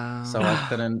Yeah.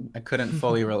 I couldn't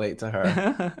fully relate to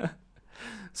her.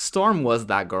 Storm was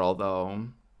that girl though.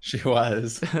 She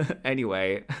was.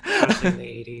 Anyway. Especially in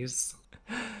the 80s.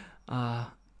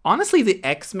 Honestly, the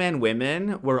X-Men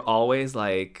women were always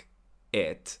like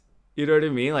it. You know what I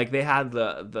mean? Like they had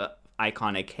the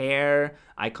iconic hair,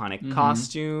 iconic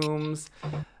costumes.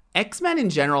 X-Men in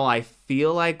general, I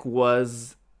feel like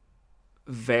was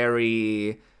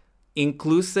very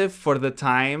inclusive for the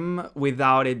time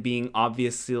without it being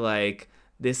obviously like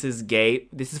this is gay,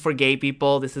 this is for gay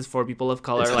people, this is for people of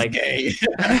color, This is like gay.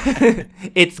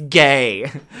 it's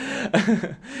gay.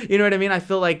 You know what I mean? I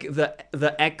feel like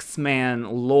the X-Man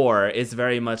lore is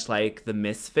very much like the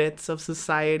misfits of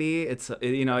society. It's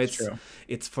True.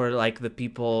 it's for like the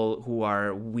people who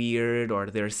are weird or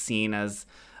they're seen as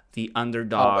the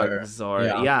underdogs or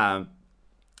yeah.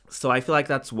 So I feel like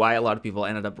that's why a lot of people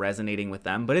ended up resonating with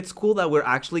them. But it's cool that we're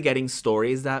actually getting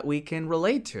stories that we can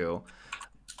relate to.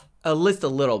 At least a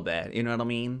little bit, you know what I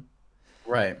mean?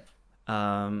 Right.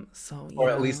 So Or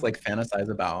at yeah. least like fantasize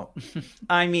about.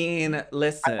 I mean, I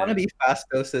listen. want to be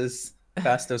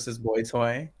Phastos's boy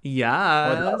toy.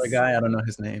 Yes. Or the other guy, I don't know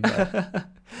his name, but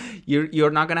You're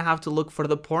not gonna have to look for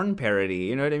the porn parody,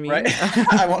 you know what I mean?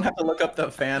 right. I won't have to look up the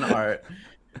fan art.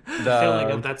 The feeling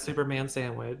of that Superman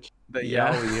sandwich. The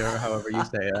Yeah. yaoi or however you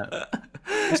say it.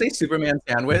 You say Superman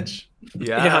sandwich?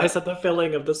 Yeah, I said the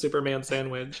filling of the Superman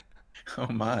sandwich. Oh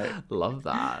my. Love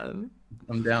that.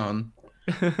 I'm down.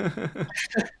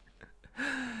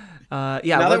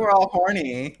 Yeah. Now that we're all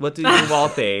horny. What do you all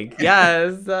think?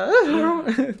 Yes.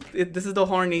 This is the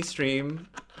horny stream.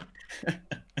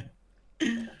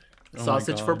 Oh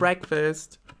Sausage my for God.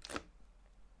 breakfast.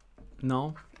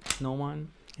 No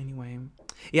one. Anyway,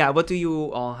 yeah. What do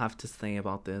you all have to say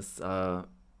about this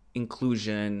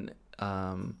inclusion?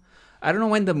 I don't know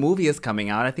when the movie is coming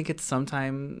out. I think it's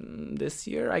sometime this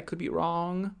year. I could be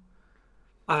wrong.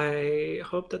 I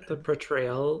hope that the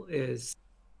portrayal is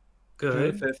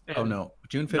good. June 5th. Oh and no.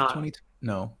 June 5th, not- 20.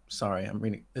 No, sorry. I'm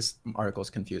reading. This article is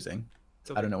confusing.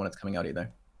 it's okay. I don't know when it's coming out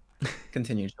either.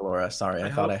 Continue, Laura. Sorry. I I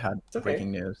thought hope- I had it's okay.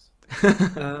 breaking news.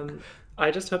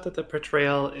 I just hope that the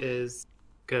portrayal is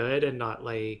good and not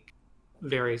like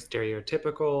very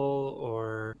stereotypical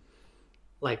or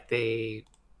like they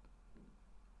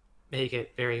make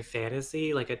it very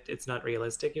fantasy, like it's not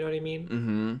realistic, you know what I mean?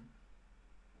 Mm-hmm.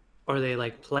 Or they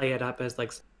like play it up as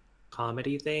like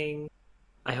comedy thing.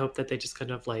 I hope that they just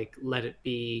kind of like let it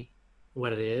be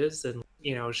what it is and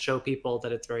show people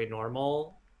that it's very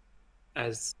normal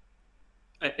as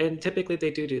and typically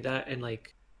they do that in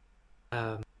like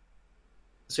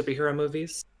superhero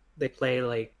movies. They play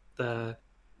like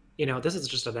this is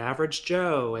just an average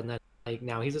Joe and then like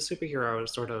now he's a superhero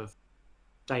sort of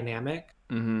dynamic.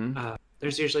 Mm-hmm.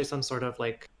 There's usually some sort of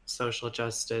like social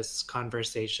justice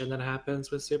conversation that happens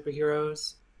with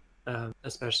superheroes,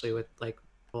 especially with like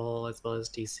Marvel as well as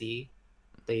DC.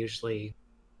 They usually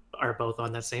are both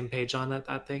on the same page on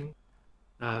that thing.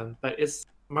 But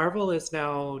Marvel is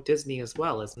now Disney as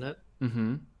well, isn't it?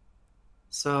 Mm-hmm.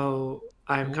 So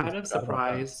I'm Ooh, kind of forgot about that.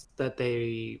 surprised that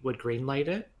they would greenlight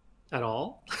it at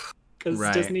all, because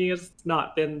Right. Disney has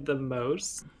not been the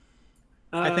most.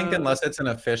 I think unless it's an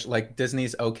official, like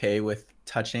Disney's okay with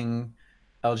touching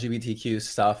LGBTQ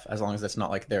stuff as long as it's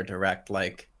not like their direct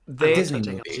like They- Disney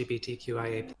touching movie.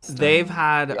 LGBTQIA stuff. They've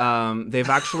had they've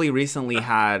actually recently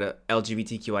had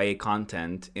LGBTQIA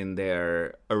content in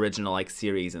their original like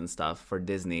series and stuff for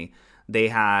Disney. They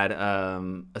had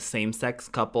a same-sex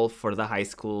couple for the High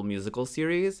School Musical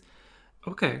series,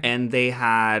 Okay. and they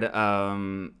had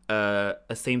a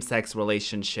same-sex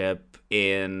relationship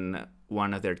in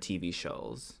one of their TV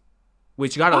shows,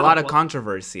 which got a Oh, lot of well-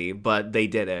 controversy, but they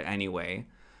did it anyway.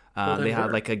 Well, then They had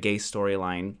work. like a gay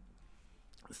storyline.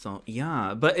 So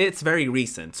yeah, but it's very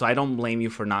recent, so I don't blame you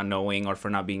for not knowing or for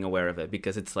not being aware of it,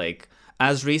 because it's like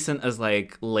as recent as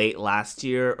like late last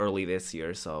year, early this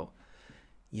year. So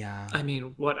yeah, I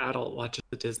mean, what adult watches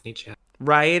the Disney Channel?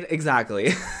 right,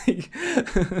 exactly.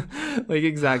 Like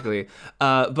exactly.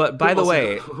 But by the Also,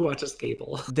 way, who watches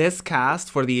cable? this cast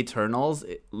for the Eternals,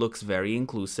 it looks very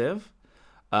inclusive,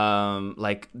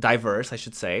 like diverse, I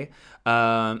should say.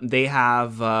 They're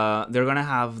gonna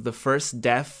have the first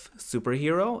deaf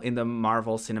superhero in the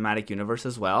Marvel Cinematic Universe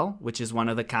as well, which is one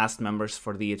of the cast members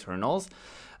for the Eternals.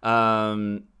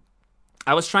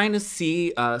 I was trying to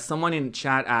see, someone in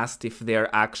chat asked if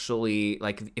they're actually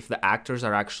like if the actors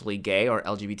are actually gay or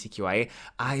LGBTQIA.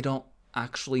 I don't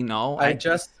actually know. I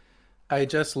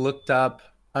just looked up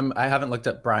I haven't looked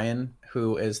up Brian,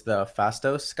 who is the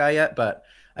Fastos guy yet, but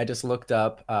I just looked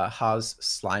up Haas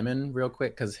Slyman real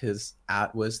quick because his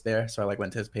at was there. So I like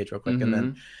went to his page real quick and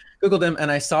then Googled him,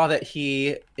 and I saw that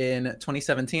he in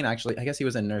 2017 actually, I guess he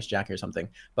was in Nurse Jackie or something.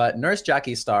 But Nurse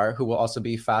Jackie star, who will also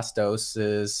be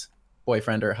Fastos's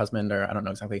boyfriend or husband, or I don't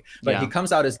know exactly, but he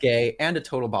comes out as gay and a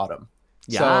total bottom.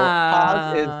 So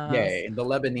Haas is gay. The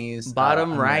Lebanese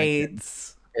bottom American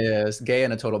rights is gay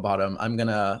and a total bottom. I'm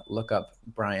gonna look up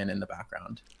Brian in the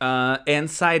background.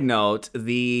 And side note,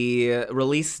 the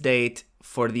release date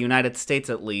for the United States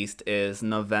at least is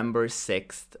November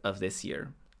 6th of this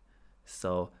year.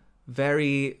 So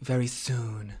very, very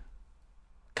soon.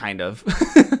 Kind of.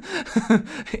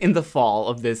 In the fall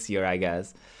of this year, I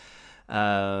guess.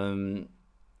 Yeah.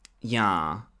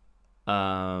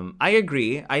 I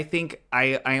agree. I think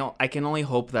I can only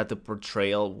hope that the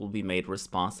portrayal will be made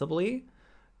responsibly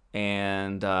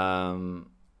and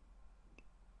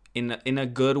in a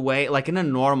good way, like in a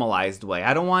normalized way.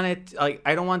 I don't want it like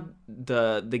I don't want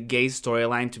the gay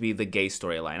storyline to be the gay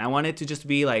storyline. I want it to just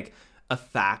be like a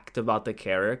fact about the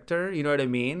character, you know what I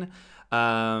mean?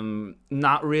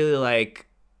 Not really like,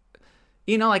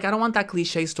 you know, like I don't want that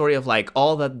cliche story of like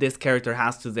all that this character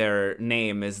has to their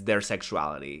name is their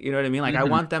sexuality. You know what I mean? Like I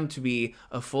want them to be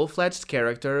a full-fledged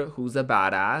character who's a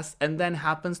badass and then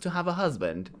happens to have a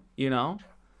husband, you know?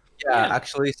 Yeah,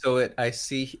 actually, so I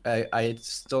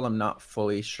still am not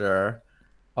fully sure.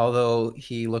 Although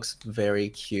he looks very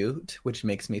cute, which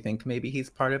makes me think maybe he's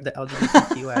part of the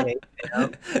LGBTQIA.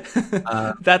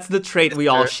 That's the trait we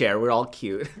all share. We're all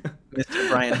cute. Mr.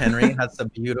 Brian Henry has a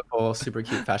beautiful, super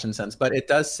cute fashion sense, but it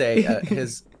does say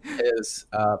his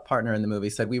partner in the movie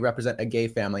said we represent a gay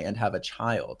family and have a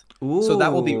child. Ooh. So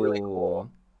that will be really cool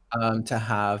to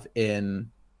have in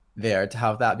there, to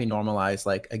have that be normalized,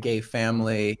 like a gay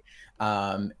family,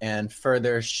 and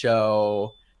further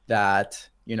show that,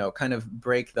 you know, kind of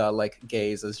break the like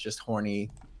gays as just horny,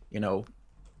 you know,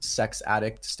 sex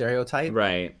addict stereotype.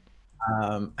 Right.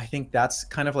 I think that's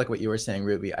kind of like what you were saying,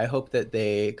 Ruby. I hope that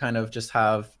they kind of just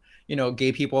have, you know,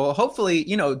 gay people, hopefully,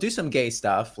 you know, do some gay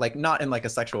stuff, like not in like a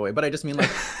sexual way, but I just mean like,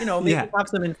 you know, maybe have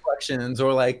some inflections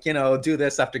or like, you know, do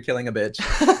this after killing a bitch.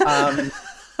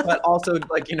 But also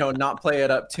like, you know, not play it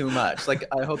up too much. Like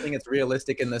I'm hoping it's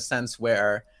realistic in the sense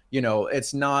where, you know,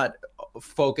 it's not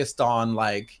focused on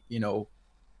like, you know,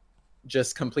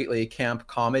 just completely camp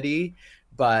comedy,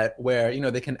 but where, you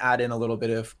know, they can add in a little bit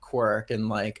of quirk and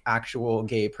like actual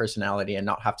gay personality and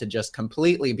not have to just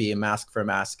completely be mask for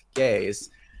mask gays.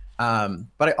 But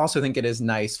I also think it is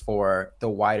nice for the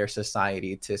wider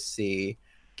society to see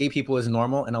gay people as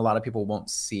normal, and a lot of people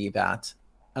won't see that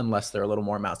unless they're a little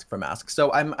more mask for mask.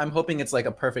 So I'm hoping it's like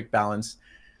a perfect balance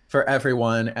for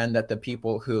everyone, and that the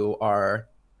people who are,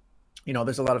 you know,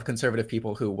 there's a lot of conservative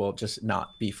people who will just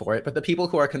not be for it, but the people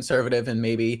who are conservative and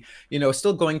maybe, you know,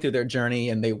 still going through their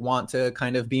journey and they want to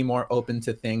kind of be more open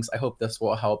to things, I hope this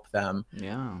will help them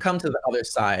come to the other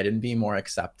side and be more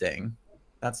accepting.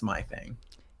 That's my thing.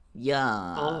 Yeah.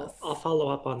 I'll follow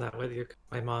up on that with you.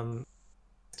 My mom,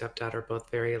 stepdad are both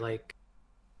very like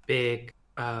big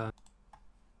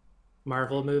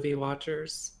Marvel movie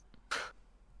watchers.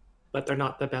 But they're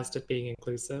not the best at being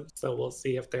inclusive. So we'll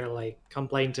see if they're like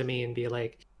complain to me and be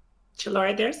like,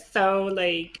 Chalora, they're so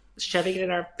like shoving it in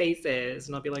our faces.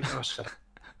 And I'll be like, oh, shut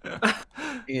up.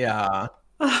 Yeah.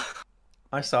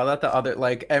 I saw that the other,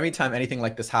 like every time anything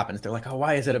like this happens, they're like, oh,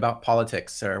 why is it about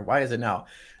politics? Or why is it now?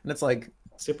 And it's like,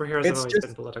 superheroes have always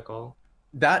been political.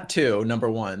 That too, number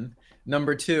one.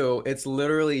 Number two, it's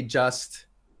literally just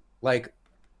like,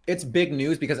 it's big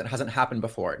news because it hasn't happened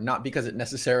before, not because it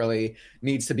necessarily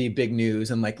needs to be big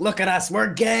news and like, look at us,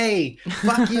 we're gay.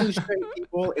 Fuck you, straight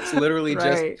people. It's literally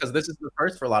just because this is the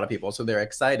first for a lot of people, so they're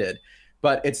excited.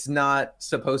 But it's not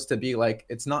supposed to be like,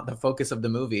 it's not the focus of the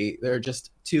movie. They're just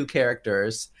two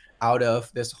characters out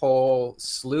of this whole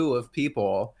slew of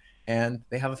people, and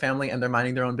they have a family and they're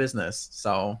minding their own business.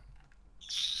 So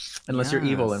unless you're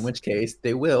evil, in which case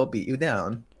they will beat you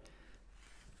down.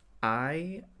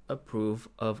 I approve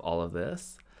of all of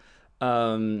this.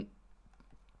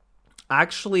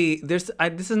 Actually, this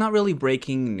is not really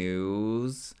breaking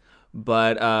news,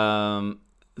 but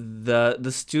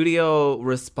the studio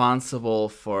responsible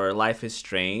for Life is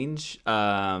Strange,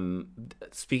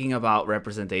 speaking about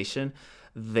representation,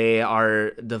 they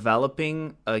are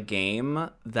developing a game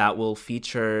that will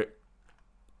feature,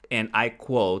 and I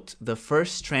quote, the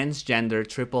first transgender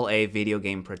AAA video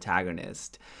game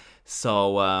protagonist.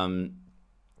 So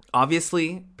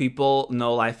obviously, people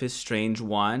know Life is Strange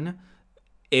 1.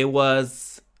 It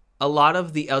was a lot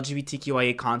of the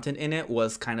LGBTQIA content in it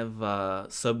was kind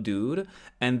of subdued,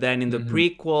 and then in the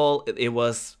prequel, it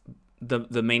was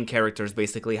the main characters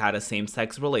basically had a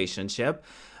same-sex relationship.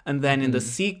 And then in the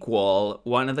sequel,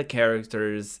 one of the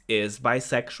characters is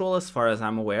bisexual, as far as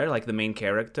I'm aware. Like the main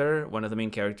character, one of the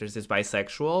main characters is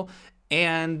bisexual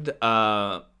and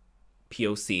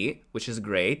POC, which is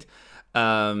great.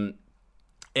 And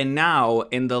now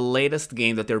in the latest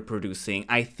game that they're producing,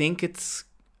 I think it's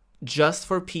just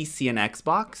for PC and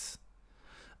Xbox,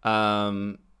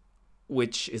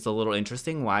 which is a little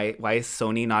interesting. Why is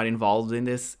Sony not involved in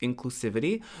this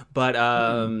inclusivity? But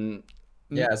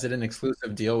yeah, is it an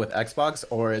exclusive deal with Xbox,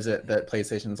 or is it that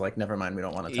PlayStation's like, never mind, we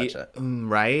don't want to touch it?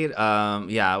 Right.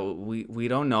 Yeah, we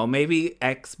don't know. Maybe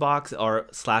Xbox or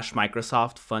 /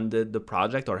 Microsoft funded the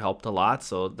project or helped a lot.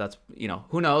 So that's,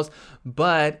 who knows.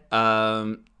 But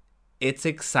it's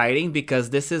exciting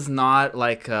because this is not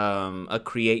like a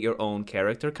create your own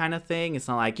character kind of thing. It's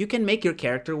not like you can make your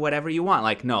character whatever you want.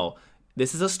 Like, no,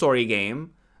 this is a story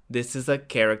game. This is a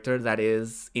character that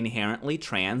is inherently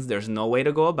trans. There's no way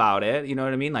to go about it. You know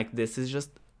what I mean? Like, this is just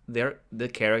the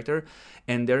character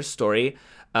and their story.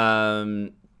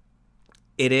 It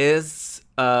is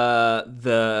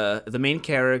the main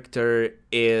character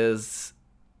is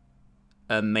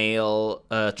a male,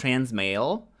 trans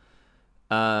male,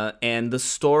 and the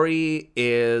story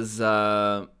is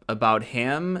about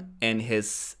him and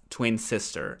his twin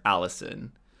sister,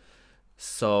 Allison.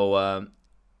 So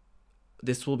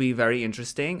this will be very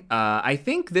interesting. I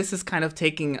think this is kind of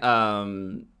taking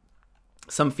some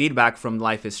feedback from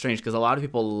Life is Strange, because a lot of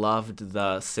people loved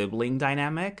the sibling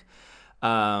dynamic.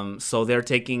 So they're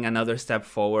taking another step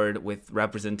forward with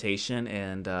representation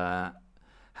and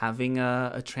having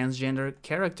a transgender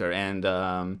character. And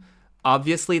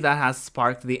obviously that has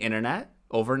sparked the internet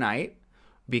overnight,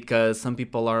 because some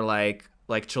people are like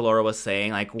Chalora was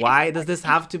saying, like, why does this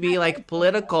have to be like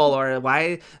political, or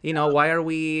why are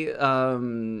we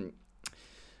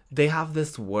they have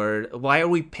this word, why are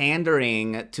we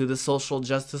pandering to the social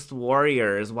justice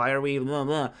warriors, why are we blah,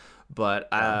 blah. But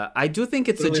I do think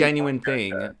it's a genuine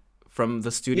thing from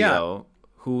the studio,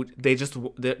 who they're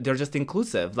just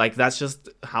inclusive. Like, that's just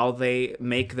how they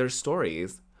make their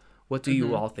stories. What do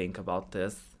you all think about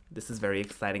this? This is very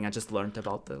exciting. I just learned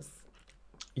about this.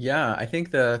 Yeah, I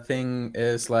think the thing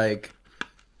is, like,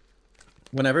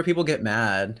 whenever people get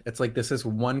mad, it's like, this is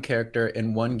one character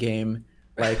in one game,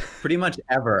 like, pretty much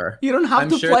ever. You don't have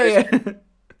to play it.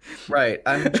 Right.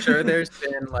 I'm sure there's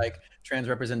been like trans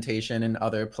representation in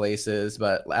other places,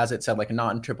 but as it said, like,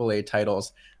 not in AAA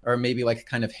titles, or maybe like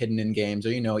kind of hidden in games,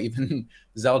 or even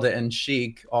Zelda and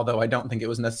Sheik, although I don't think it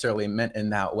was necessarily meant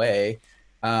in that way.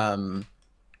 There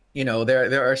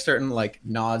are certain like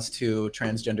nods to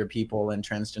transgender people and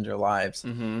transgender lives.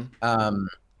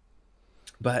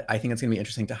 But I think it's gonna be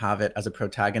interesting to have it as a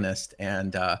protagonist,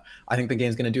 and I think the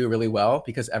game's gonna do really well,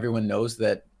 because everyone knows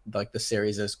that like the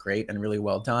series is great and really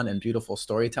well done and beautiful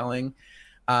storytelling.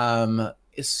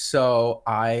 So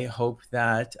I hope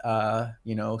that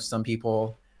some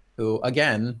people who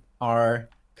again are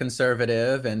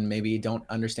conservative and maybe don't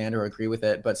understand or agree with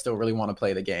it, but still really want to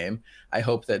play the game, I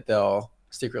hope that they'll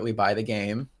secretly buy the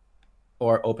game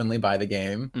or openly buy the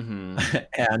game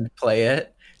and play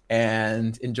it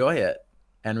and enjoy it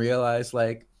and realize,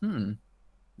 like,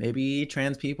 maybe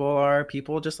trans people are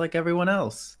people just like everyone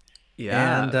else.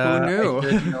 Yeah, and who knew? I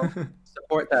should,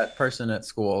 support that person at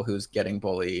school who's getting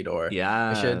bullied, or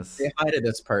I should say hi to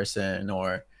this person,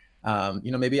 or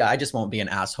maybe I just won't be an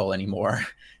asshole anymore.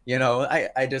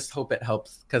 I just hope it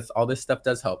helps, because all this stuff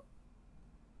does help.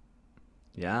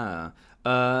 Yeah.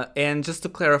 And just to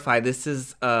clarify, this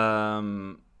is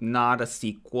not a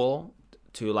sequel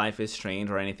to Life is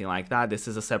Strange or anything like that. This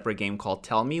is a separate game called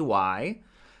Tell Me Why.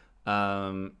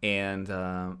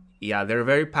 Yeah, they're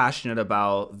very passionate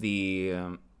about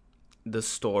the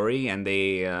story, and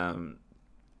the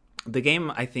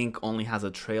game, I think, only has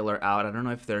a trailer out. I don't know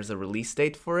if there's a release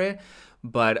date for it,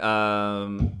 but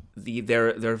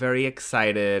they're very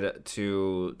excited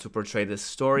to portray this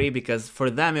story, because for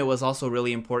them it was also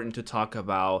really important to talk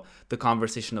about the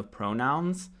conversation of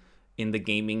pronouns in the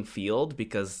gaming field,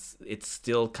 because it's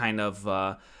still kind of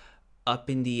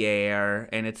up in the air,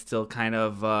 and it's still kind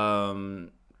of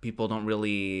people don't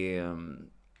really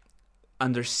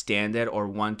understand it or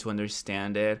want to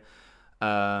understand it.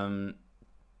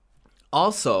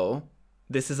 Also,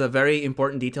 this is a very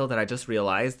important detail that I just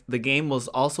realized. The game was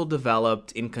also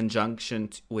developed in conjunction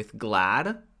with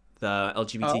GLAAD, the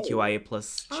LGBTQIA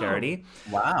plus charity.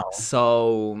 Wow.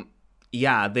 So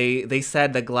yeah, they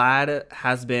said that GLAAD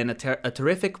has been a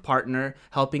terrific partner,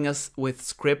 helping us with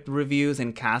script reviews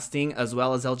and casting, as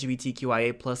well as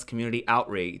LGBTQIA plus community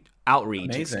outreach.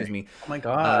 Amazing. Excuse me. Oh my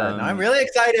God. Now I'm really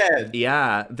excited.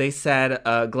 Yeah, they said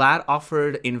GLAAD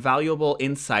offered invaluable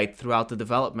insight throughout the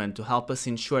development to help us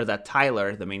ensure that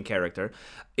Tyler, the main character,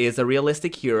 is a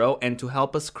realistic hero, and to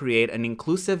help us create an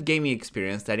inclusive gaming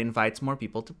experience that invites more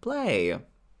people to play.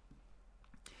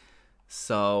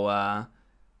 So,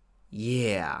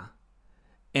 yeah.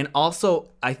 And also,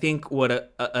 I think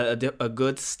what a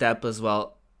good step as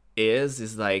well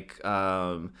is like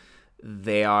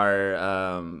they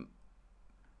are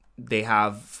they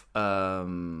have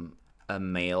a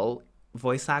male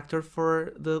voice actor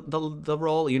for the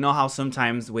role. You know how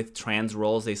sometimes with trans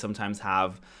roles they sometimes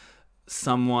have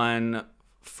someone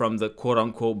from the quote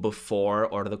unquote before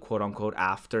or the quote unquote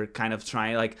after kind of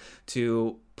trying like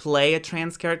to play a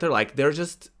trans character. Like they're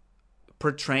just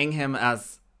portraying him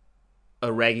as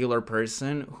a regular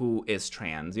person who is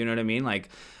trans. You know what I mean? Like,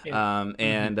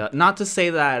 and not to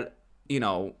say that, you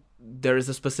know, there is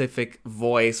a specific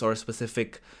voice or a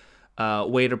specific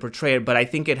way to portray it, but I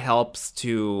think it helps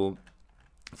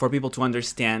for people to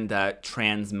understand that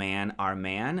trans man are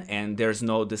man, and there's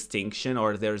no distinction,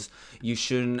 or they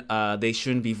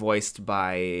shouldn't be voiced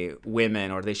by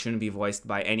women, or they shouldn't be voiced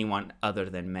by anyone other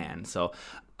than men. So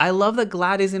I love that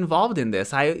GLAAD is involved in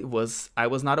this. I was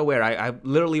not aware. I'm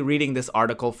literally reading this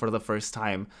article for the first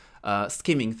time,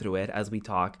 skimming through it as we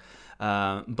talk,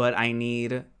 but I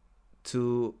need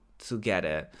to get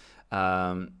it.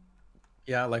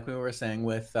 Yeah, like we were saying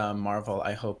with Marvel,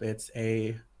 I hope it's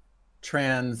a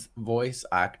trans voice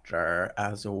actor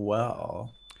as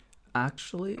well.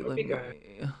 Actually,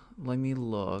 let me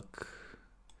look.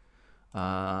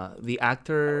 The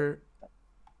actor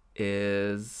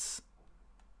is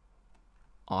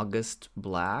August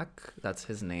Black. That's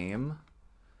his name.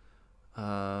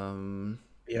 BRB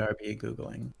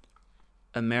Googling.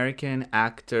 American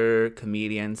actor,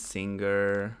 comedian,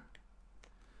 singer.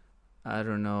 I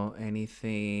don't know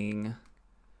anything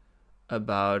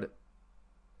about...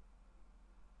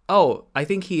 Oh, I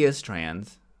think he is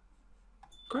trans.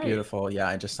 Great. Beautiful. Yeah,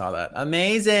 I just saw that.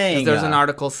 Amazing. There's an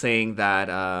article saying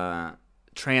that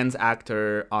trans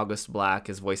actor August Black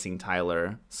is voicing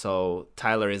Tyler. So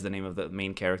Tyler is the name of the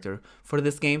main character for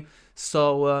this game.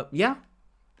 So yeah.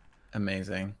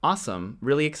 Amazing. Awesome.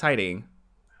 Really exciting.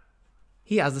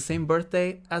 He has the same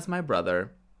birthday as my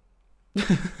brother.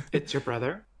 It's your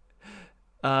brother?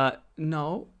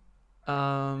 No.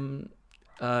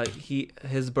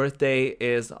 His birthday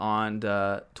is on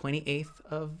the 28th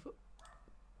of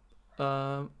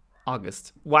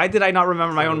August. Why did I not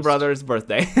remember my own brother's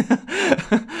birthday?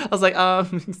 I was like,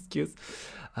 excuse.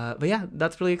 But yeah,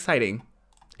 that's really exciting.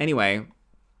 Anyway,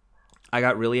 I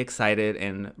got really excited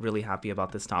and really happy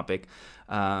about this topic.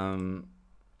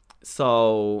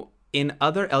 So in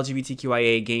other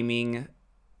LGBTQIA gaming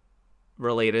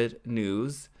related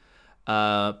news,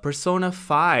 Persona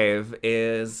 5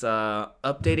 is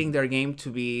updating their game to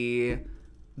be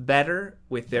better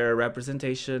with their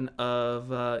representation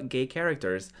of gay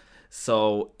characters.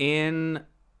 So in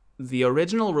the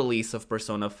original release of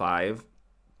Persona 5,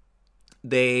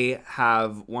 they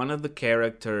have one of the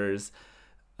characters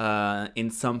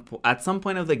at some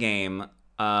point of the game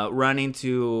run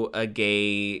into a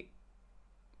gay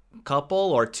couple,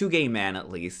 or two gay men at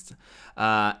least,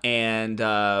 and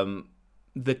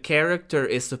the character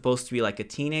is supposed to be like a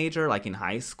teenager, like in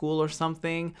high school or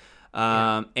something.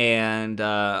 And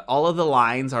all of the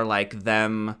lines are like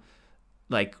them,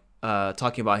 like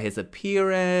talking about his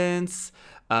appearance.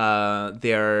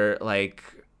 They're like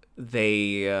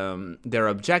they're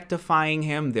objectifying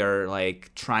him. They're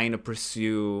like trying to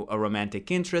pursue a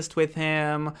romantic interest with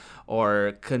him,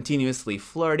 or continuously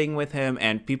flirting with him.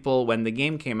 And people, when the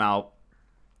game came out,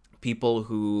 people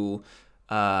who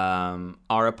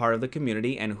are a part of the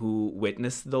community and who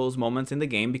witness those moments in the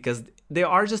game, because they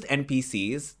are just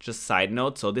NPCs, just side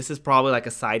note. So this is probably like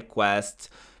a side quest.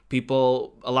 A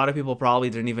lot of people probably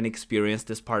didn't even experience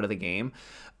this part of the game.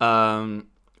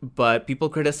 But people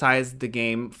criticized the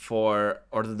game or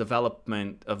the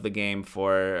development of the game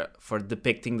for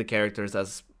depicting the characters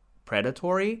as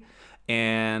predatory,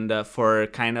 and for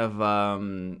kind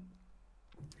of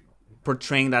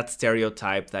portraying that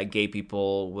stereotype that gay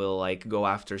people will like go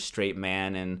after straight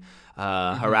men and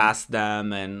harass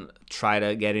them and try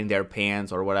to get in their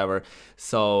pants or whatever.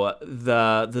 So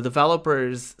the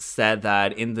developers said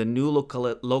that in the new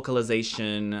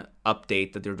localization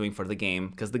update that they're doing for the game,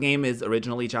 because the game is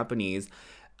originally Japanese,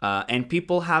 and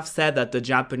people have said that the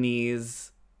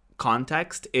Japanese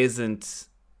context isn't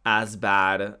as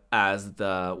bad as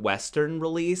the Western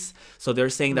release. So they're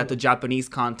saying that the Japanese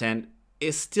content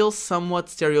is still somewhat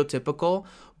stereotypical,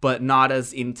 but not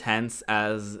as intense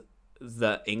as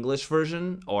the English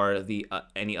version or the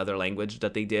any other language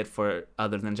that they did for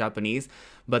other than Japanese.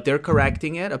 But they're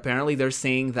correcting it. Apparently, they're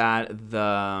saying that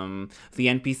the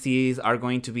NPCs are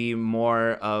going to be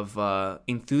more of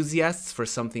enthusiasts for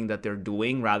something that they're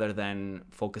doing rather than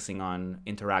focusing on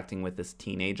interacting with this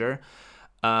teenager.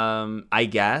 I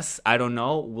guess. I don't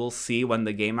know. We'll see when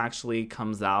the game actually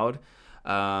comes out.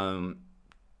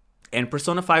 And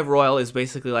Persona 5 Royal is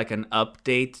basically like an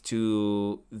update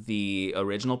to the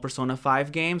original Persona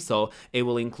 5 game. So it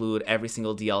will include every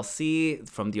single DLC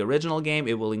from the original game.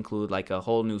 It will include like a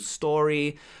whole new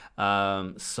story.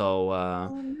 Whole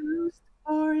new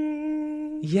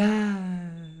story.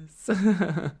 Yes.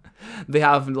 They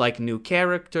have like new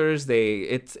characters.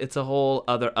 It's a whole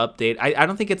other update. I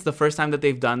don't think it's the first time that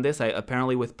they've done this.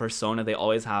 Apparently with Persona they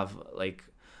always have like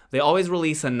they always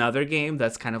release another game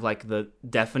that's kind of like the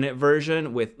definite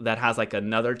version with that has like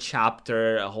another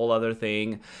chapter, a whole other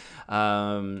thing.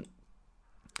 So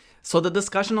the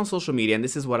discussion on social media, and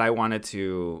this is what I wanted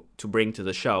to bring to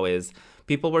the show, is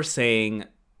people were saying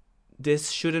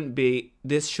this shouldn't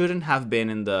have been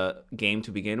in the game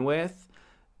to begin with.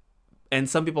 And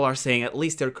some people are saying at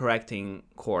least they're correcting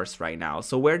course right now.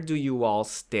 So where do you all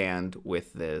stand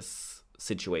with this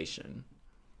situation?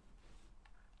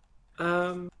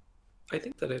 I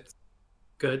think that it's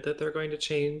good that they're going to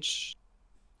change.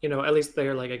 You know, at least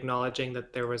they're like acknowledging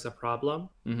that there was a problem.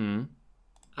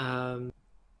 Mm-hmm.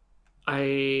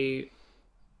 I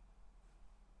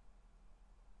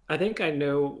think I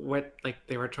know what like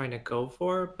they were trying to go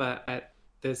for, but at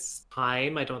this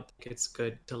time, I don't think it's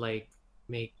good to like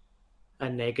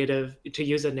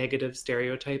use a negative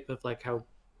stereotype of like how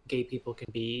gay people can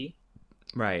be.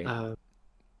 Right.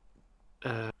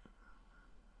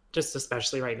 Just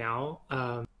especially right now.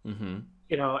 Mm-hmm.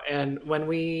 You know, and when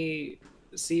we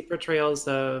see portrayals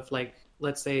of like,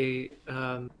 let's say,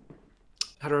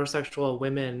 heterosexual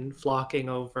women flocking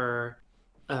over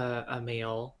a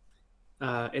male,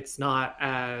 it's not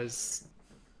as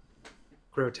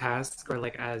grotesque or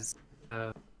like as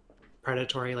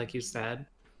predatory, like you said.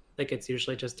 Like it's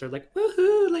usually just they're like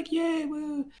woohoo, like yay,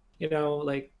 woo, you know,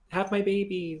 like have my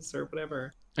babies or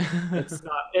whatever. It's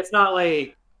not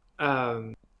like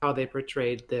how they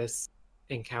portrayed this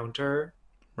encounter.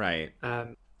 Right.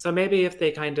 So maybe if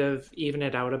they kind of even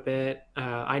it out a bit,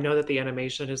 I know that the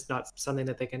animation is not something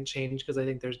that they can change because I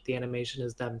think the animation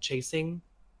is them chasing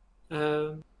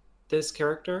this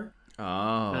character.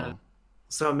 Oh.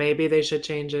 So maybe they should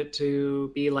change it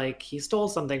to be like he stole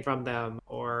something from them,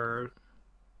 or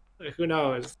who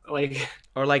knows, like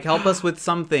or like help us with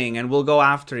something and we'll go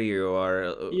after you,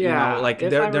 or you know, like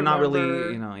they're not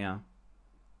really, you know, yeah.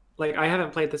 Like I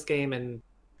haven't played this game in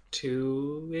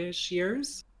 2-ish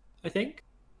years, I think.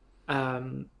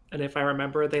 And if I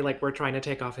remember, they like were trying to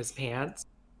take off his pants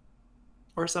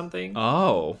or something.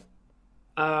 Oh.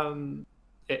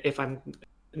 If I'm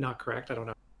not correct, I don't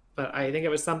know. But I think it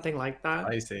was something like that.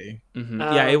 I see. Mm-hmm.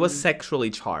 Yeah, it was sexually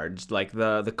charged. Like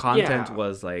the content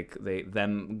was like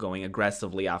them going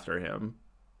aggressively after him.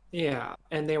 Yeah,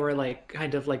 and they were like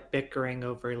kind of like bickering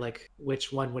over like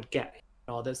which one would get him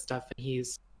and all this stuff, and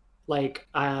he's like,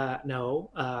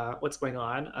 no, what's going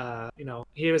on? You know,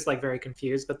 he was like very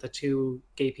confused, but the two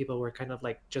gay people were kind of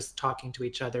like just talking to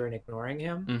each other and ignoring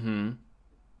him.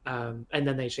 Mm-hmm. And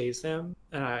then they chase him,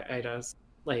 and I just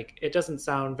like it doesn't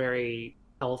sound very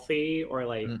healthy or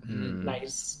like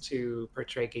nice to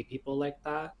portray gay people like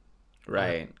that.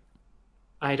 Right.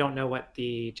 I don't know what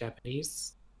the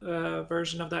Japanese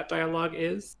version of that dialogue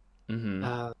is.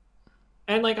 Mm-hmm.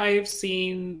 And like I've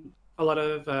seen a lot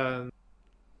of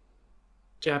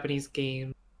Japanese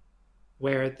games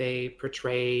where they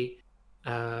portray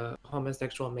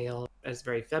homosexual male as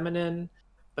very feminine,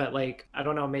 but like I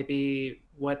don't know, maybe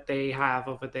what they have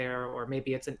over there, or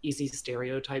maybe it's an easy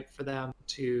stereotype for them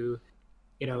to,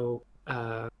 you know,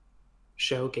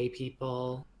 show gay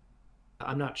people.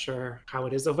 I'm not sure how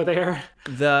it is over there.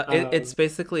 It's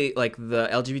basically like the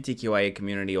LGBTQIA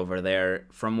community over there,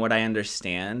 from what I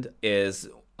understand, is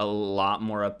a lot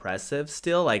more oppressive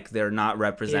still. Like they're not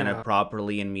represented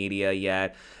properly in media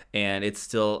yet, and it's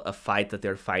still a fight that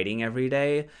they're fighting every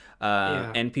day.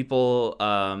 And people,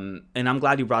 and I'm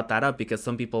glad you brought that up, because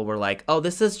some people were like, oh,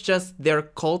 this is just their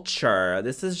culture.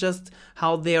 This is just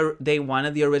how they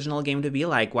wanted the original game to be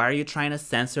like. Why are you trying to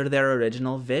censor their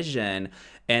original vision?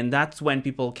 And that's when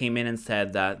people came in and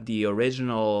said that the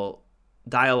original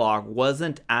dialogue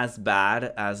wasn't as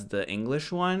bad as the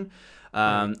English one.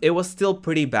 It was still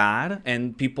pretty bad,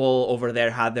 and people over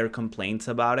there had their complaints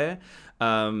about it.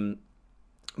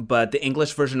 But the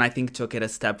English version, I think, took it a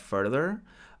step further,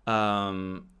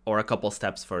 or a couple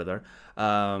steps further.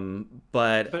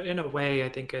 But in a way, I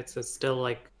think it's still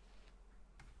like,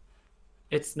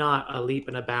 it's not a leap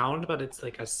and a bound, but it's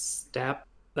like a step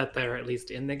that they're at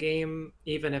least in the game,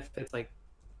 even if it's like,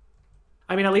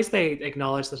 I mean, at least they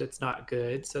acknowledge that it's not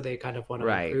good, so they kind of want to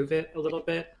improve it a little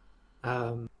bit.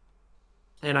 And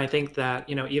I think that,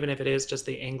 you know, even if it is just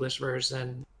the English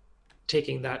version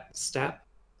taking that step,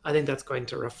 I think that's going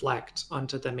to reflect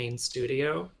onto the main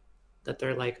studio, that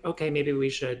they're like, okay, maybe we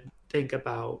should think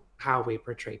about how we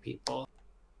portray people.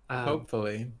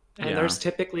 Hopefully. And there's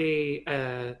typically,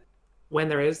 when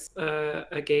there is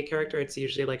a gay character, it's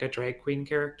usually like a drag queen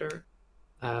character,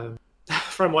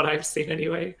 from what I've seen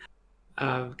anyway.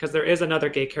 Because there is another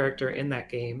gay character in that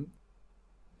game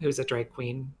who's a drag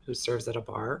queen who serves at a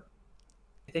bar,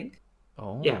 I think.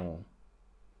 Oh. Yeah.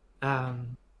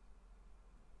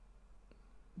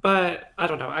 But I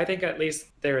don't know. I think at least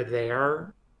they're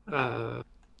there, and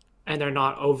they're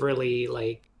not overly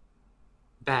like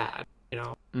bad.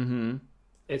 You know,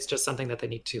 it's just something that they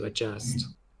need to adjust.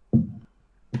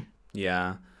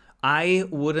 Yeah, I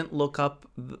wouldn't look up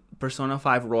Persona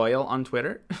 5 Royal on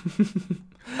Twitter.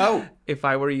 Oh, if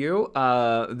I were you.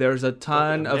 There's a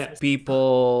ton of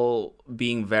people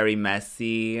being very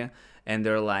messy, and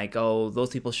they're like, oh, those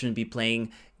people shouldn't be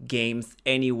playing games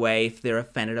anyway if they're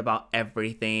offended about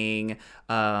everything.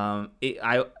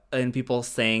 And people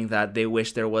saying that they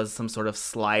wish there was some sort of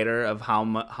slider of how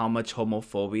much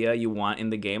homophobia you want in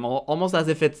the game, almost as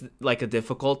if it's like a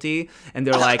difficulty, and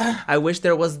they're like, I wish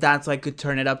there was that so I could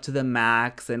turn it up to the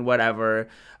max and whatever.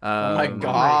 Oh my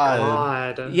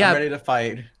god. Yeah, I'm ready to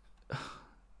fight.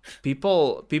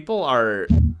 People are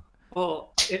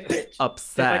upset.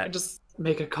 If I could just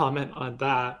make a comment on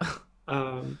that.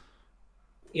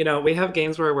 You know, we have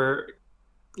games where we're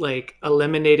like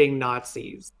eliminating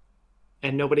Nazis,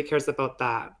 and nobody cares about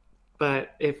that.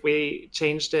 But if we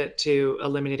changed it to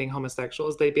eliminating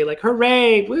homosexuals, they'd be like,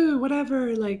 hooray, woo,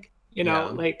 whatever. Like, you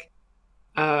know, like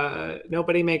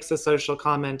nobody makes a social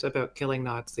comment about killing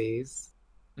Nazis.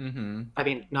 I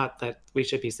mean, not that we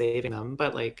should be saving them,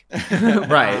 but like,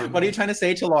 right. What are you trying to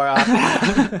say to Laura?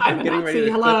 I'm getting ready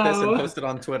to clip this and post it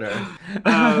on Twitter.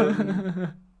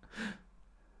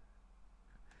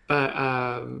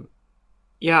 But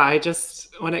yeah, I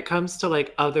just, when it comes to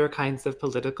like other kinds of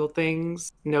political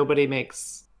things, nobody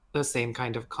makes the same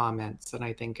kind of comments, and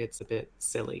I think it's a bit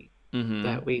silly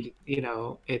that we, you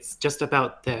know, it's just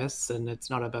about this and it's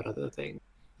not about other things.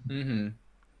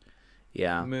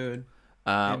 Yeah. Mood.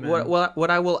 What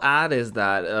I will add is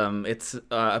that it's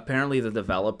apparently the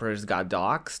developers got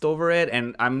doxxed over it,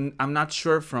 and I'm not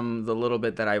sure from the little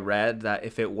bit that I read that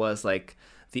if it was like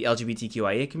the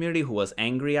LGBTQIA community who was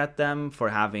angry at them for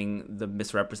having the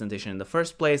misrepresentation in the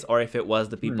first place, or if it was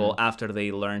the people after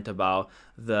they learned about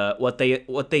what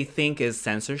they think is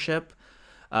censorship.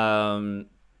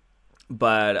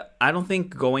 But I don't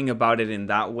think going about it in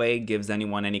that way gives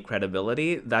anyone any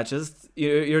credibility. That just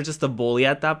you're just a bully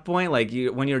at that point. Like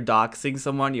when you're doxing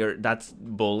someone, that's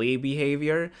bully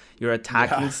behavior. You're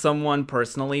attacking someone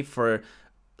personally for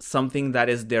something that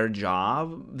is their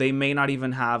job. They may not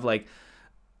even have like,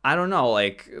 I don't know,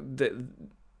 like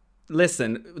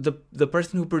listen, the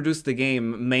person who produced the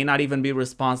game may not even be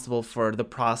responsible for the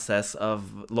process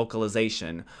of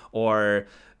localization, or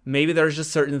maybe there's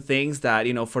just certain things that,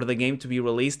 you know, for the game to be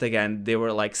released again, they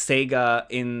were like Sega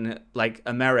in like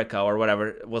America or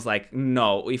whatever was like,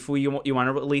 no, if you want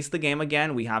to release the game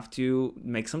again, we have to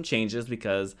make some changes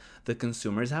because the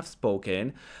consumers have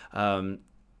spoken.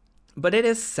 But it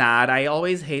is sad. I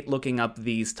always hate looking up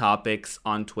these topics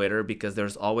on Twitter because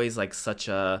there's always like such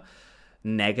a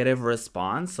negative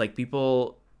response. Like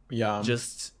people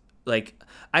just like,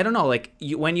 I don't know, like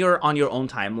when you're on your own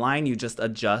timeline, you just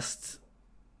adjust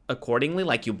accordingly.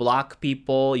 Like you block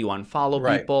people, you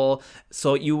unfollow people,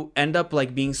 so you end up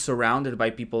like being surrounded by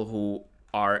people who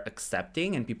are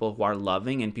accepting and people who are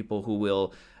loving and people who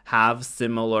will have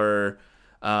similar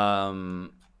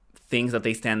things that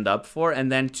they stand up for. And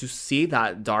then to see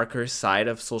that darker side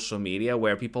of social media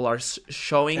where people are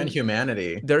showing, and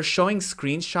humanity, they're showing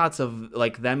screenshots of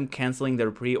like them canceling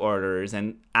their pre-orders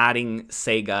and adding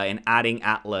Sega and adding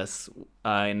Atlas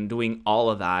and doing all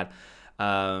of that.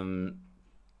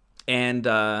 And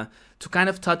to kind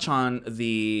of touch on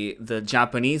the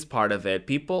Japanese part of it,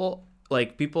 people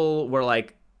were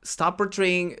like, stop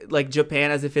portraying like Japan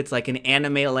as if it's like an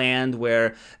anime land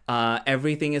where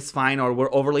everything is fine, or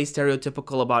we're overly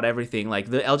stereotypical about everything. Like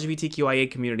the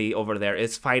LGBTQIA community over there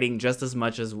is fighting just as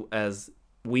much as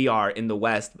we are in the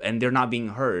West, and they're not being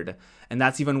heard. And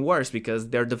that's even worse because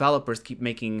their developers keep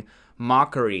making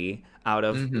mockery out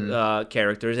of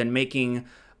characters and making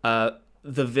the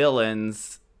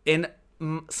villains in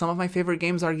some of my favorite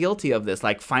games are guilty of this.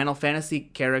 Like Final Fantasy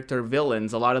character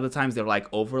villains, a lot of the times they're like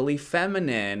overly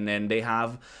feminine, and they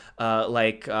have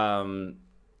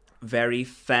very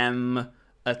femme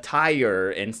attire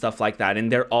and stuff like that,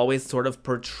 and they're always sort of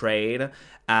portrayed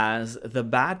as the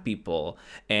bad people,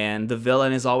 and the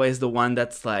villain is always the one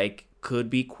that's like could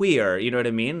be queer, you know what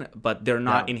I mean, but they're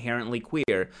not inherently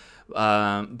queer,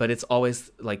 but it's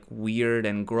always like weird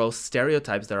and gross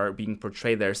stereotypes that are being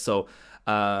portrayed there. So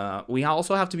we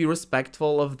also have to be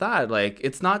respectful of that. Like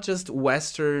it's not just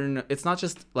Western, it's not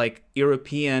just like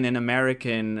European and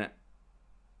American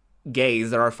gays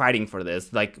that are fighting for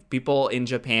this. Like people in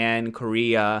Japan,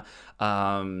 Korea,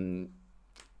 a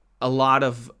lot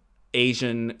of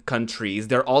Asian countries,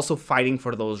 they're also fighting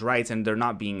for those rights, and they're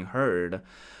not being heard.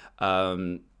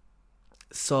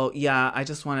 So yeah, I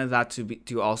just wanted that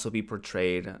to also be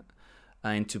portrayed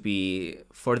and to be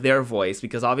for their voice,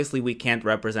 because obviously we can't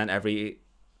represent every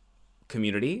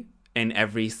community in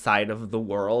every side of the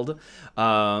world,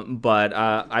 but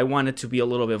I wanted to be a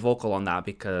little bit vocal on that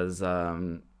because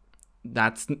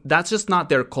that's just not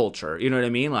their culture, you know what I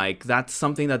mean? Like that's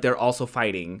something that they're also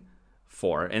fighting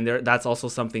for, and that's also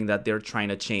something that they're trying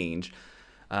to change.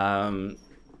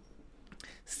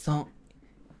 So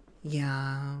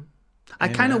yeah, I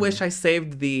kind of wish I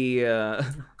saved the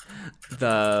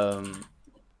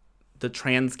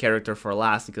trans character for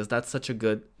last, because that's such a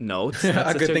good note.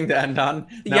 A good thing to end on.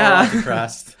 Now yeah, we're all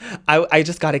depressed. I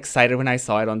just got excited when I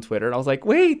saw it on Twitter, and I was like,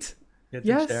 wait.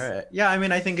 Yes. Share it. Yeah, I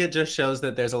mean, I think it just shows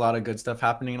that there's a lot of good stuff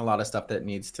happening and a lot of stuff that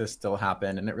needs to still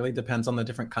happen, and it really depends on the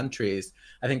different countries.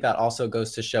 I think that also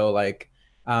goes to show, like,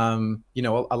 you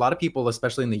know, a lot of people,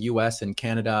 especially in the U.S. and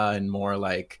Canada and more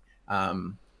like,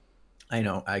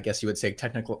 I guess you would say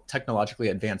technologically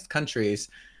advanced countries,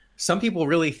 some people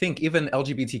really think, even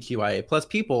LGBTQIA plus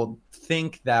people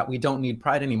think that we don't need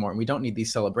Pride anymore and we don't need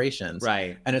these celebrations.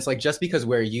 Right. And it's like, just because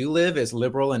where you live is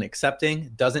liberal and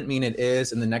accepting doesn't mean it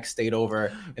is in the next state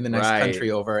over, in the next country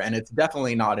over. And it's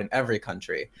definitely not in every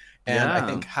country. And I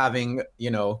think having, you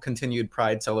know, continued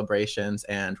Pride celebrations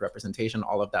and representation,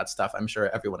 all of that stuff, I'm sure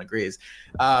everyone agrees.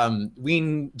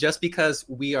 Just because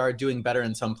we are doing better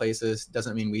in some places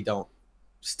doesn't mean we don't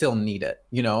still need it,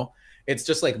 you know? It's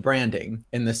just like branding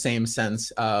in the same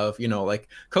sense of, you know, like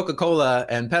Coca-Cola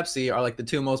and Pepsi are like the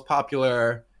two most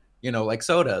popular, you know, like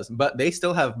sodas, but they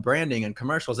still have branding and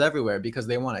commercials everywhere because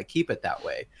they want to keep it that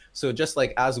way. So just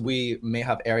like as we may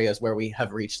have areas where we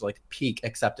have reached like peak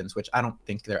acceptance, which I don't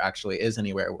think there actually is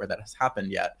anywhere where that has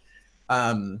happened yet.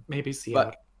 Maybe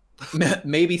Seattle. But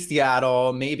maybe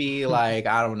Seattle, maybe like,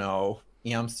 I don't know,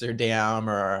 Amsterdam,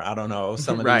 or I don't know,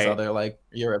 some of these other like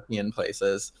European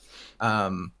places.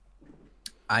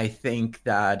 I think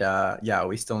that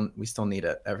we still need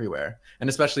it everywhere, and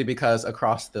especially because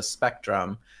across the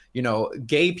spectrum, you know,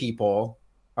 gay people,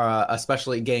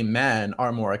 especially gay men,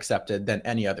 are more accepted than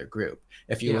any other group.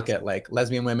 If you look at like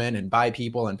lesbian women and bi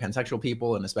people and pansexual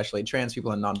people, and especially trans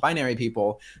people and non-binary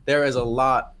people, there is a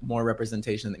lot more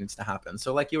representation that needs to happen.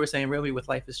 So like you were saying, really, with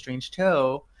Life is Strange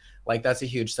 2, like that's a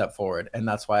huge step forward, and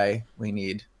that's why we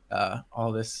need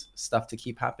all this stuff to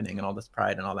keep happening, and all this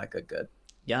pride and all that good.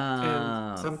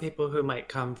 Yeah. And some people who might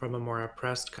come from a more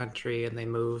oppressed country and they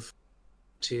move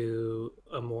to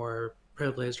a more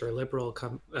privileged or liberal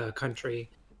country,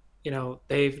 you know,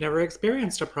 they've never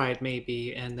experienced a pride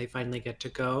maybe, and they finally get to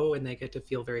go and they get to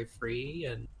feel very free.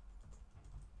 And,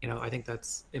 you know, I think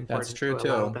that's important. That's true to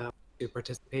allow too. them to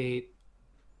participate.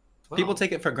 Well. People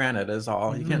take it for granted is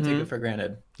all. You can't take it for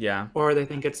granted. Yeah. Or they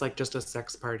think it's like just a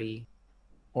sex party.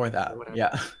 Or that.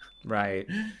 Yeah. Right.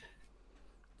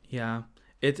 Yeah.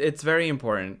 It's very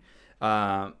important.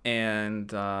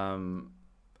 And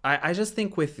I just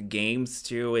think with games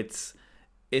too, it's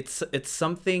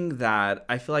something that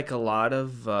I feel like a lot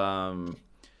of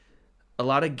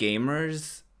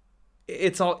gamers,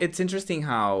 it's interesting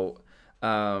how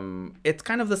it's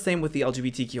kind of the same with the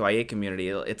LGBTQIA community.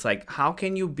 It's like, how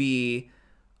can you be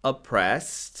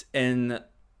oppressed and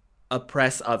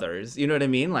oppress others? You know what I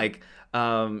mean? Like,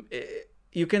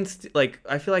 you can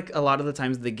I feel like a lot of the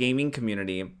times the gaming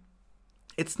community,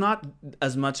 it's not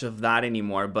as much of that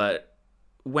anymore, but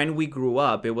when we grew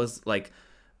up, it was like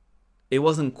it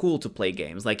wasn't cool to play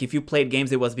games. Like if you played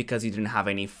games, it was because you didn't have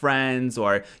any friends,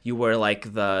 or you were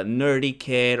like the nerdy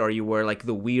kid, or you were like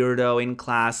the weirdo in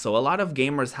class. So a lot of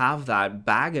gamers have that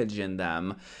baggage in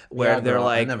them where they're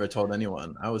like, I never told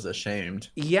anyone. I was ashamed.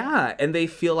 yeah, and they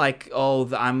feel like, oh,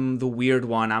 I'm the weird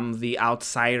one, I'm the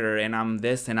outsider, and I'm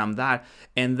this and I'm that.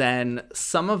 And then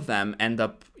some of them end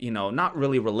up, not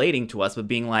really relating to us, but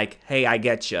being like, hey, I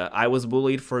get you. I was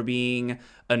bullied for being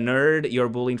a nerd. You're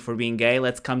bullied for being gay.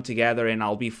 Let's come together and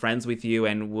I'll be friends with you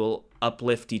and we'll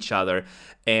uplift each other.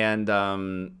 And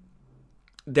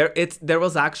there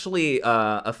was actually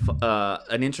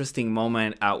an interesting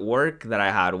moment at work that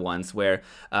I had once where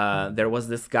there was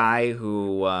this guy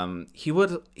who he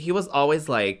was always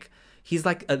like, he's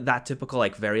like that typical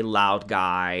like very loud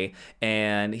guy,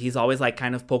 and he's always like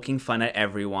kind of poking fun at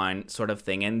everyone sort of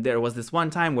thing. And there was this one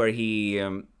time where he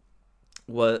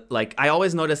was like, I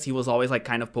always noticed he was always like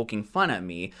kind of poking fun at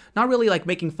me, not really like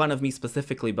making fun of me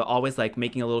specifically, but always like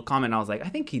making a little comment. I was like, I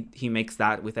think he makes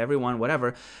that with everyone,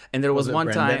 whatever. And there was one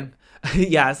Brendan? time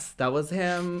yes, that was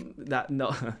him. That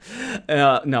no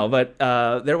no, but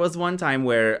there was one time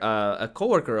where a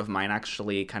coworker of mine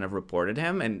actually kind of reported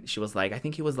him, and she was like, I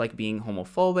think he was like being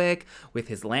homophobic with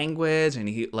his language, and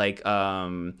he like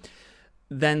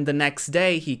then the next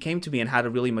day he came to me and had a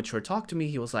really mature talk to me.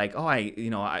 He was like, oh,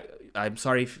 I'm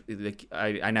sorry if, like,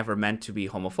 I never meant to be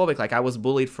homophobic. Like, I was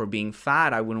bullied for being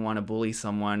fat. I wouldn't want to bully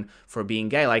someone for being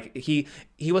gay. Like, he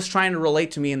was trying to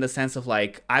relate to me in the sense of,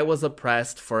 like, I was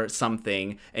oppressed for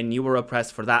something and you were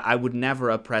oppressed for that. I would never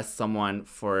oppress someone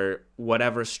for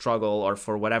whatever struggle or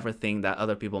for whatever thing that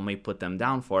other people may put them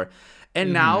down for.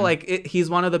 And now, like, he's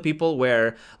one of the people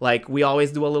where, like, we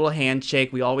always do a little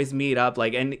handshake. We always meet up.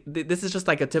 Like, and this is just,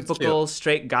 like, a typical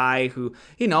straight guy who,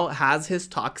 has his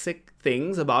toxic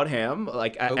things about him.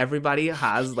 Like, everybody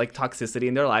has, like, toxicity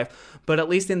in their life. But at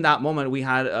least in that moment, we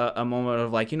had a moment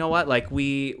of, like, you know what? Like,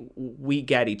 we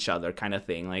get each other kind of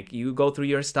thing. Like, you go through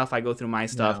your stuff. I go through my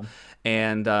stuff.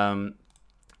 Yeah. And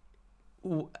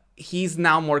he's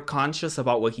now more conscious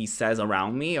about what he says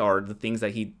around me, or the things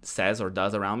that he says or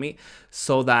does around me,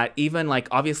 so that even, like,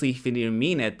 obviously if he didn't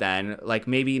mean it, then, like,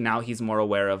 maybe now he's more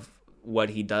aware of what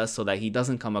he does so that he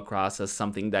doesn't come across as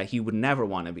something that he would never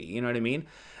want to be. You know what I mean?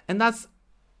 And that's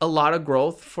a lot of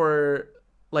growth for,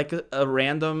 like, a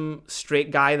random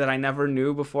straight guy that I never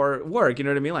knew before work. You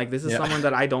know what I mean? Like, this is someone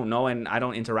that I don't know and I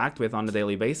don't interact with on a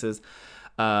daily basis.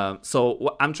 So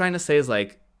what I'm trying to say is,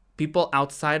 like, people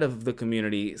outside of the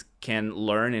community can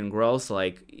learn and grow. So,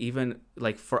 like, even,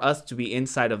 like, for us to be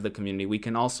inside of the community, we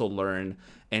can also learn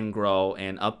and grow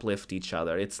and uplift each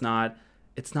other. It's not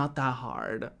that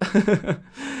hard.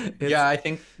 Yeah, I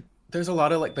think there's a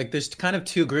lot of like there's kind of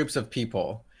two groups of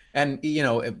people. And,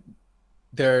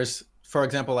 there's, for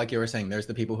example, like you were saying, there's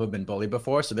the people who have been bullied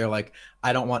before. So they're like,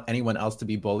 I don't want anyone else to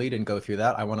be bullied and go through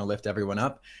that. I want to lift everyone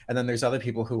up. And then there's other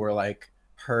people who were like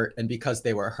hurt. And because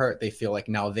they were hurt, they feel like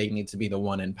now they need to be the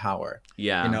one in power.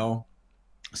 Yeah.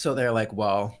 So they're like,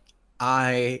 well,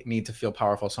 I need to feel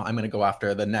powerful. So I'm going to go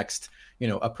after the next,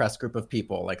 oppressed group of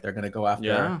people. Like, they're going to go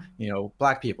after,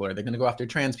 Black people, or they're going to go after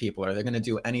trans people, or they're going to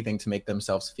do anything to make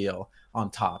themselves feel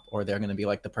on top, or they're going to be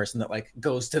like the person that, like,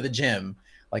 goes to the gym.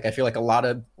 Like, I feel like a lot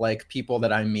of, like, people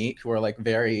that I meet who are, like,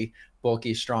 very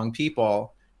bulky, strong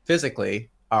people physically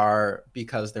are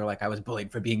because they're like, I was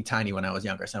bullied for being tiny when I was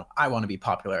younger. So I want to be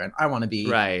popular and I want to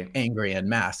be angry and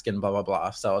mask and blah, blah,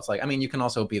 blah. So it's like, I mean, you can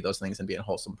also be those things and be a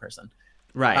wholesome person.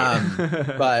 Right.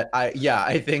 But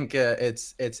I think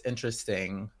it's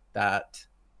interesting that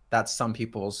that's some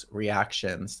people's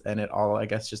reactions, and it all, I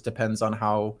guess, just depends on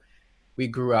how we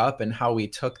grew up and how we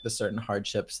took the certain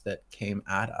hardships that came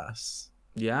at us.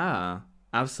 Yeah,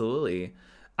 absolutely.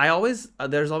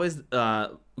 There's always,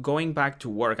 going back to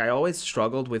work, I always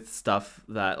struggled with stuff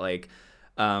that, like,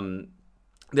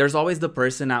 there's always the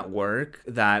person at work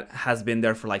that has been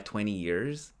there for like 20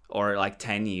 years or like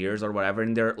 10 years or whatever,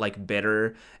 and they're like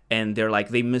bitter, and they're like,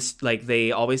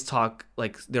 they always talk,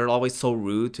 like, they're always so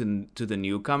rude to the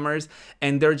newcomers,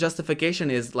 and their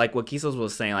justification is like what Kisos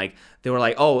was saying, like, they were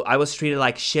like, oh, I was treated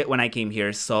like shit when I came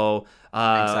here, so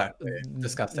exactly,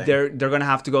 disgusting. They're gonna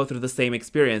have to go through the same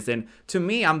experience. And to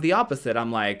me, I'm the opposite.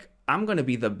 I'm like, I'm gonna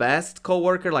be the best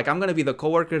coworker. Like, I'm gonna be the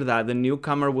coworker that the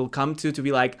newcomer will come to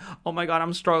be like, oh my god,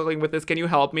 I'm struggling with this, can you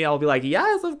help me? I'll be like,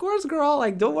 yes, of course, girl,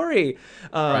 like, don't worry.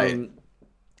 Right.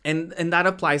 And that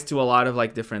applies to a lot of,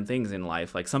 like, different things in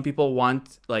life. Like, some people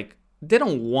want, like, they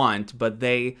don't want, but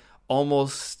they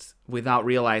almost, without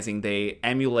realizing, they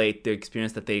emulate the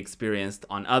experience that they experienced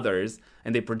on others,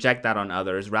 and they project that on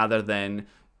others rather than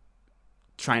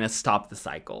trying to stop the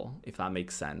cycle, if that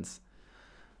makes sense.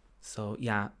 So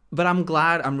yeah, but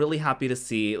I'm really happy to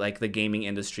see like the gaming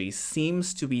industry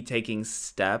seems to be taking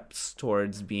steps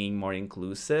towards being more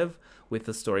inclusive with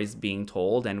the stories being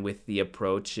told and with the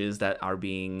approaches that are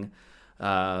being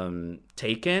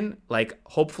taken. Like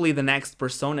hopefully the next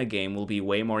Persona game will be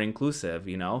way more inclusive,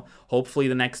 you know? Hopefully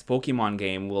the next Pokemon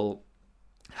game will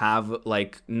have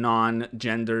like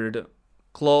non-gendered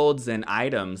clothes and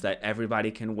items that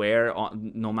everybody can wear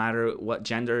no matter what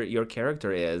gender your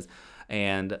character is,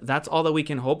 and that's all that we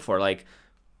can hope for. Like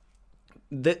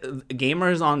the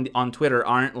gamers on Twitter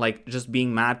aren't like just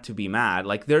being mad to be mad.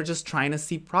 Like they're just trying to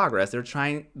see progress. They're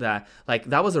trying that, like,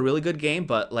 that was a really good game,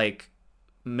 but like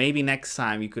maybe next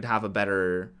time you could have a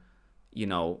better, you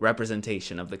know,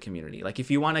 representation of the community. Like if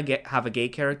you want to have a gay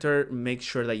character, make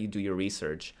sure that you do your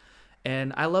research.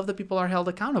 And I love that people are held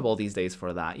accountable these days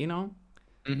for that, you know?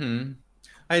 Mm-hmm.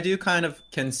 I do kind of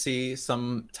can see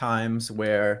some times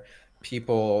where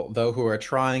people, though, who are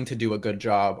trying to do a good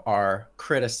job are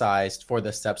criticized for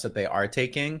the steps that they are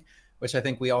taking, which I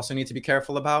think we also need to be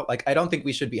careful about. Like, I don't think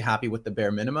we should be happy with the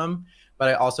bare minimum, but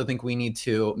I also think we need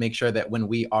to make sure that when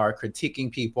we are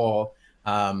critiquing people,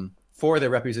 for the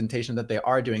representation that they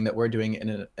are doing, that we're doing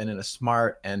it in a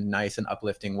smart and nice and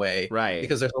uplifting way. Right.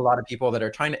 Because there's a lot of people that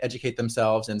are trying to educate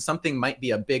themselves, and something might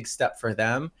be a big step for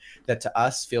them that to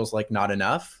us feels like not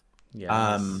enough.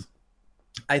 Yes.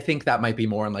 I think that might be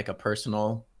more on like a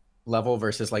personal level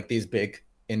versus like these big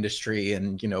industry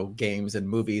and, you know, games and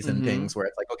movies and things where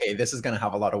it's like, okay, this is going to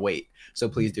have a lot of weight, so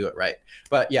please do it right.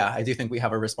 But yeah, I do think we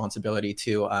have a responsibility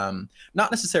to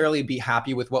not necessarily be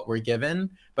happy with what we're given,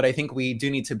 but I think we do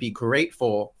need to be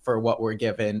grateful for what we're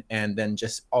given, and then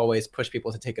just always push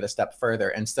people to take it a step further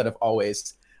instead of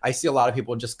always. I see a lot of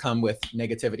people just come with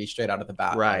negativity straight out of the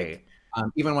bat. Right. Like,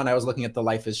 even when I was looking at the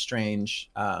Life is Strange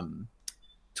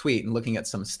tweet and looking at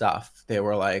some stuff, they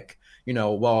were like, you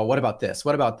know, well, what about this?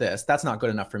 What about this? That's not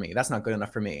good enough for me. That's not good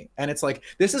enough for me. And it's like,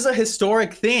 this is a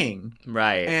historic thing.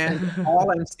 Right. And all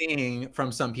I'm seeing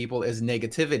from some people is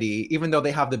negativity, even though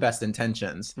they have the best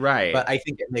intentions. Right. But I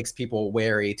think it makes people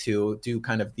wary to do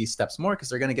kind of these steps more because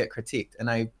they're going to get critiqued.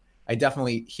 And I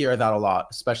definitely hear that a lot,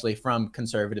 especially from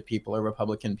conservative people or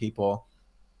Republican people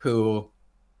who,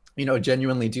 you know,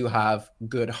 genuinely do have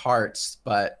good hearts,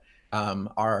 but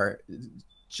are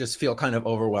just feel kind of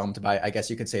overwhelmed by, I guess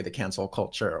you could say, the cancel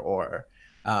culture or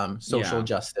social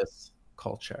justice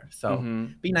culture. So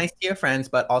be nice to your friends,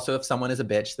 but also if someone is a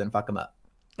bitch, then fuck them up.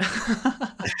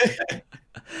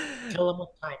 Kill them with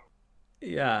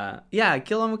kindness. Yeah,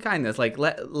 kill them with kindness. Like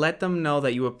let them know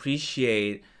that you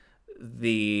appreciate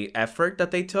the effort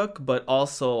that they took, but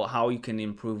also how you can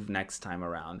improve next time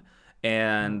around.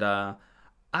 And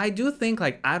I do think,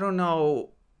 like, I don't know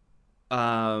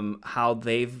how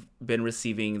they've been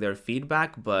receiving their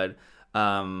feedback, but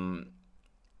the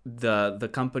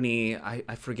company,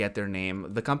 I forget their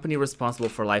name, the company responsible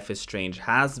for Life is Strange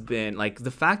has been, like,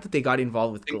 the fact that they got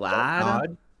involved with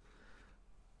GLAAD.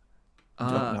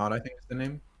 Don't Nod, I think is the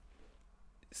name.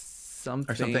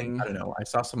 Something. Or something, I don't know. I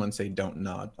saw someone say Don't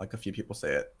Nod, like a few people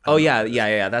say it. Oh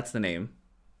yeah, that's the name.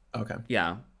 Okay.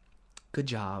 Yeah. Good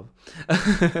job.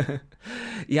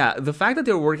 Yeah, the fact that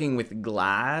they're working with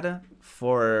GLAAD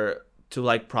to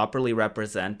like properly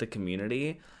represent the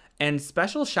community, and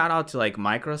special shout out to like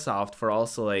Microsoft for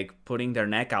also like putting their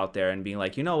neck out there and being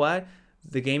like, you know what,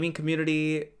 the gaming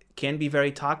community can be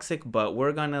very toxic, but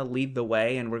we're gonna lead the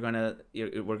way, and we're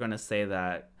gonna say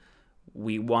that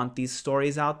we want these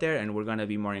stories out there, and we're gonna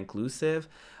be more inclusive.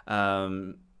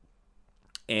 And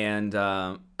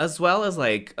as well as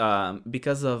like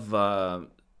because of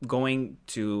moving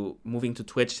to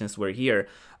Twitch since we're here,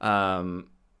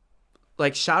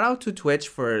 like shout out to Twitch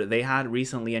for, they had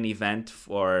recently an event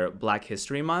for Black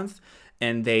History Month,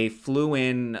 and they flew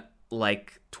in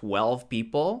like 12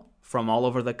 people from all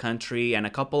over the country, and a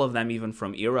couple of them even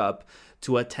from Europe,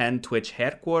 to attend Twitch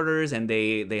headquarters, and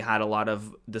they had a lot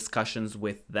of discussions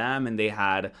with them, and they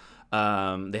had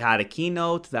a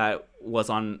keynote that was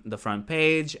on the front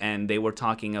page, and they were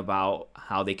talking about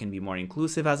how they can be more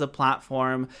inclusive as a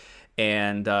platform.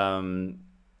 And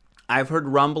I've heard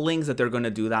rumblings that they're going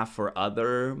to do that for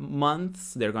other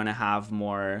months. They're going to have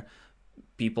more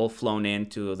people flown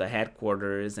into the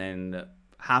headquarters and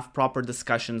have proper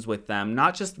discussions with them,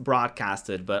 not just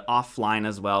broadcasted, but offline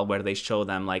as well, where they show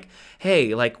them like,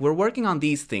 hey, like, we're working on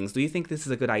these things. Do you think this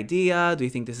is a good idea? Do you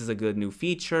think this is a good new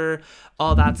feature?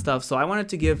 All that stuff. So I wanted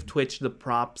to give Twitch the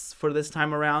props for this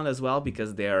time around as well,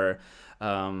 because they're,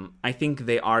 I think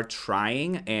they are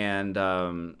trying. And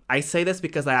I say this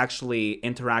because I actually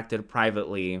interacted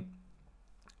privately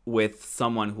with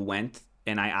someone who went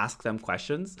and I asked them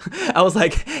questions. I was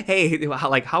like, hey,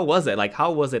 how was it? Like,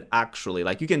 how was it actually?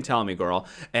 Like, you can tell me, girl.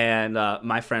 And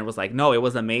my friend was like, no, it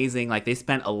was amazing. Like, they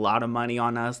spent a lot of money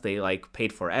on us. They like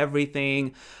paid for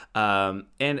everything.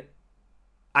 And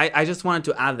I just wanted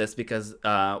to add this because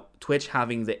Twitch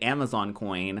having the Amazon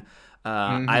coin,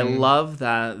 I love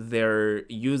that they're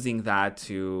using that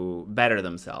to better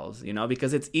themselves, you know,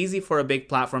 because it's easy for a big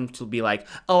platform to be like,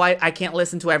 oh, I can't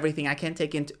listen to everything. I can't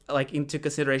take into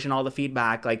consideration all the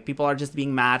feedback. Like, people are just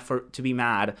being mad to be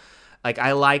mad. Like,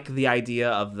 I like the idea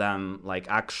of them like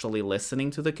actually listening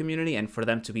to the community and for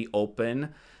them to be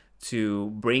open to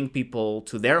bring people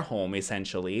to their home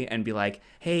essentially and be like,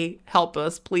 hey, help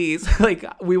us, please. Like,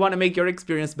 we want to make your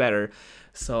experience better.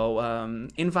 So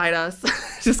invite us.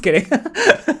 Just kidding.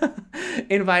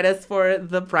 Invite us for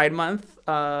the Pride Month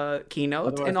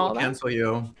keynote. Otherwise and all we'll cancel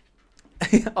you.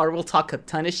 Or we'll talk a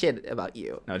ton of shit about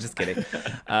you. No, just kidding.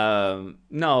 I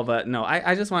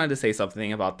just wanted to say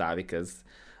something about that because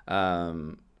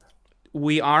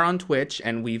we are on Twitch,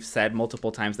 and we've said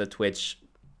multiple times that Twitch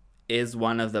is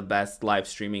one of the best live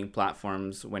streaming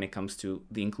platforms when it comes to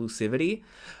the inclusivity.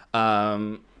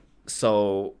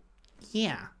 So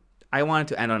yeah, I wanted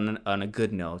to end on a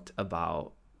good note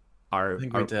about our. I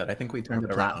think we turned it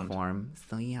platform. Around.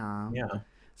 So yeah. Yeah.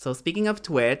 So speaking of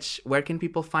Twitch, where can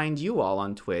people find you all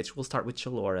on Twitch? We'll start with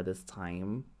Chalora this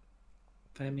time.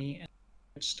 Find me at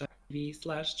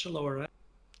twitch.tv/Chalora.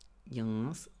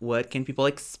 Yes. What can people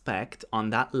expect on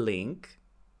that link?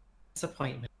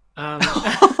 Disappointment.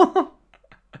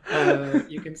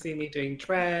 You can see me doing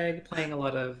drag, playing a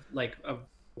lot of like a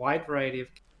wide variety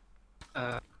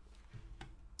of.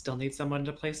 Still need someone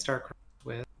to play StarCraft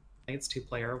with. It's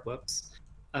 2-player. Whoops.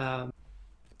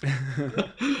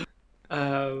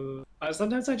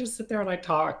 Sometimes I just sit there and I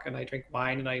talk and I drink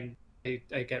wine and I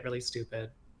get really stupid.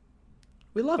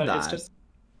 We love that.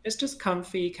 It's just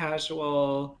comfy,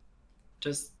 casual,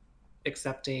 just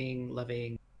accepting,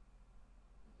 loving.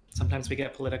 Sometimes we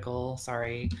get political.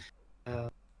 Sorry.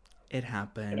 It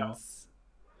happens. You know,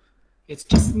 it's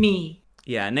just me.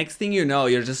 Yeah, next thing you know,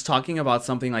 you're just talking about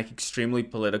something like extremely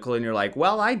political, and you're like,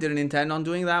 well, I didn't intend on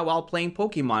doing that while playing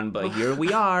Pokemon, but here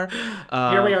we are.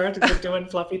 Here we are doing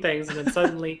fluffy things, and then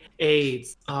suddenly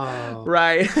AIDS. Oh.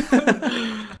 Right.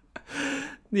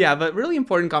 Yeah, but really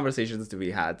important conversations to be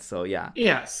had, so yeah.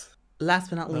 Yes. Last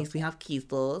but not least, we have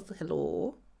Kisos.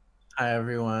 Hello. Hi,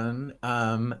 everyone.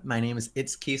 My name is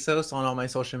It's Kisos on all my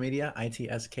social media,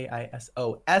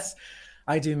 ITSKISOS.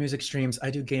 I do music streams,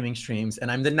 I do gaming streams,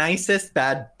 and I'm the nicest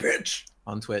bad bitch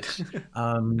on Twitch.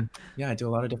 Yeah, I do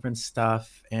a lot of different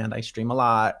stuff, and I stream a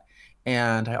lot.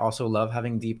 And I also love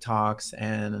having deep talks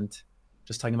and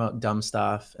just talking about dumb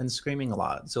stuff and screaming a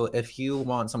lot. So if you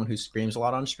want someone who screams a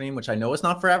lot on stream, which I know is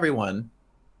not for everyone,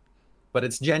 but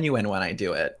it's genuine when I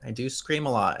do it. I do scream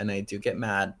a lot and I do get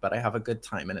mad, but I have a good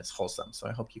time and it's wholesome. So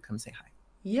I hope you come say hi.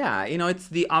 Yeah, you know, it's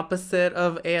the opposite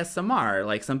of ASMR.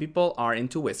 Like, some people are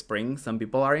into whispering, some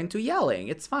people are into yelling.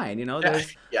 It's fine, you know,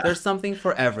 there's something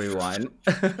for everyone.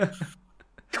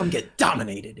 Come get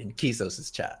dominated in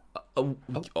Kisos's chat.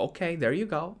 Okay, there you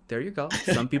go.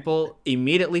 Some people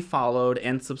immediately followed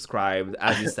and subscribed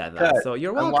as you said that. So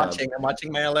you're welcome. I'm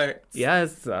watching my alerts.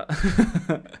 Yes.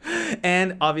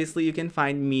 And obviously you can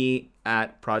find me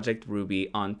at Project Ruby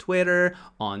on Twitter,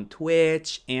 on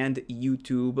Twitch, and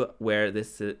YouTube, where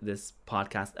this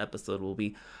podcast episode will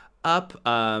be up.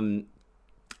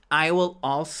 I will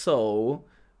also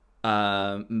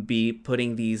be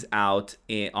putting these out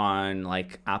on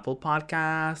like Apple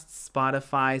Podcasts,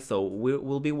 Spotify, so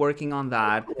we'll be working on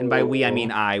that. And by we, I mean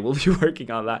I will be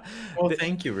working on that. Well,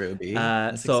 thank you, Ruby.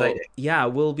 That's exciting. Yeah,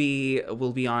 we'll be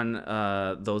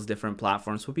on those different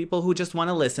platforms for people who just want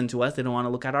to listen to us. They don't want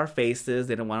to look at our faces.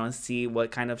 They don't want to see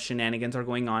what kind of shenanigans are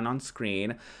going on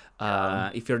screen.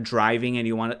 If you're driving and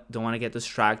you don't want to get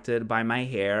distracted by my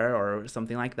hair or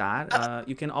something like that,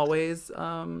 you can always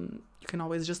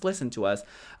just listen to us.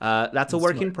 That's a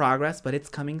work in progress, but it's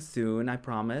coming soon, I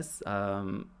promise.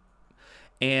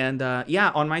 And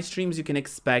on my streams, you can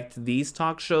expect these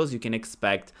talk shows. You can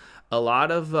expect a lot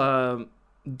of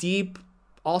deep,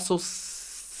 also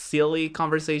silly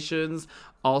conversations,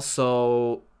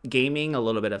 also gaming, a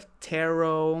little bit of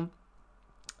tarot,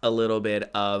 a little bit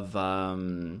of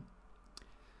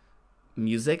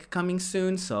music coming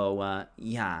soon. So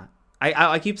yeah.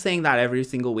 I keep saying that every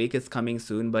single week. It's coming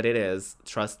soon, but it is.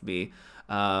 Trust me.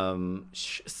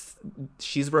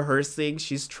 she's rehearsing,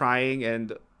 she's trying,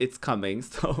 and it's coming.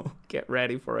 So get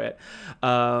ready for it.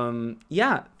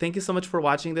 Yeah, thank you so much for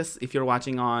watching this. If you're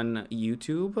watching on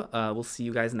YouTube, we'll see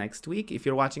you guys next week. If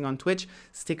you're watching on Twitch,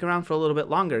 stick around for a little bit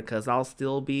longer because I'll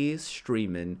still be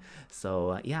streaming.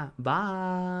 So yeah,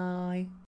 bye.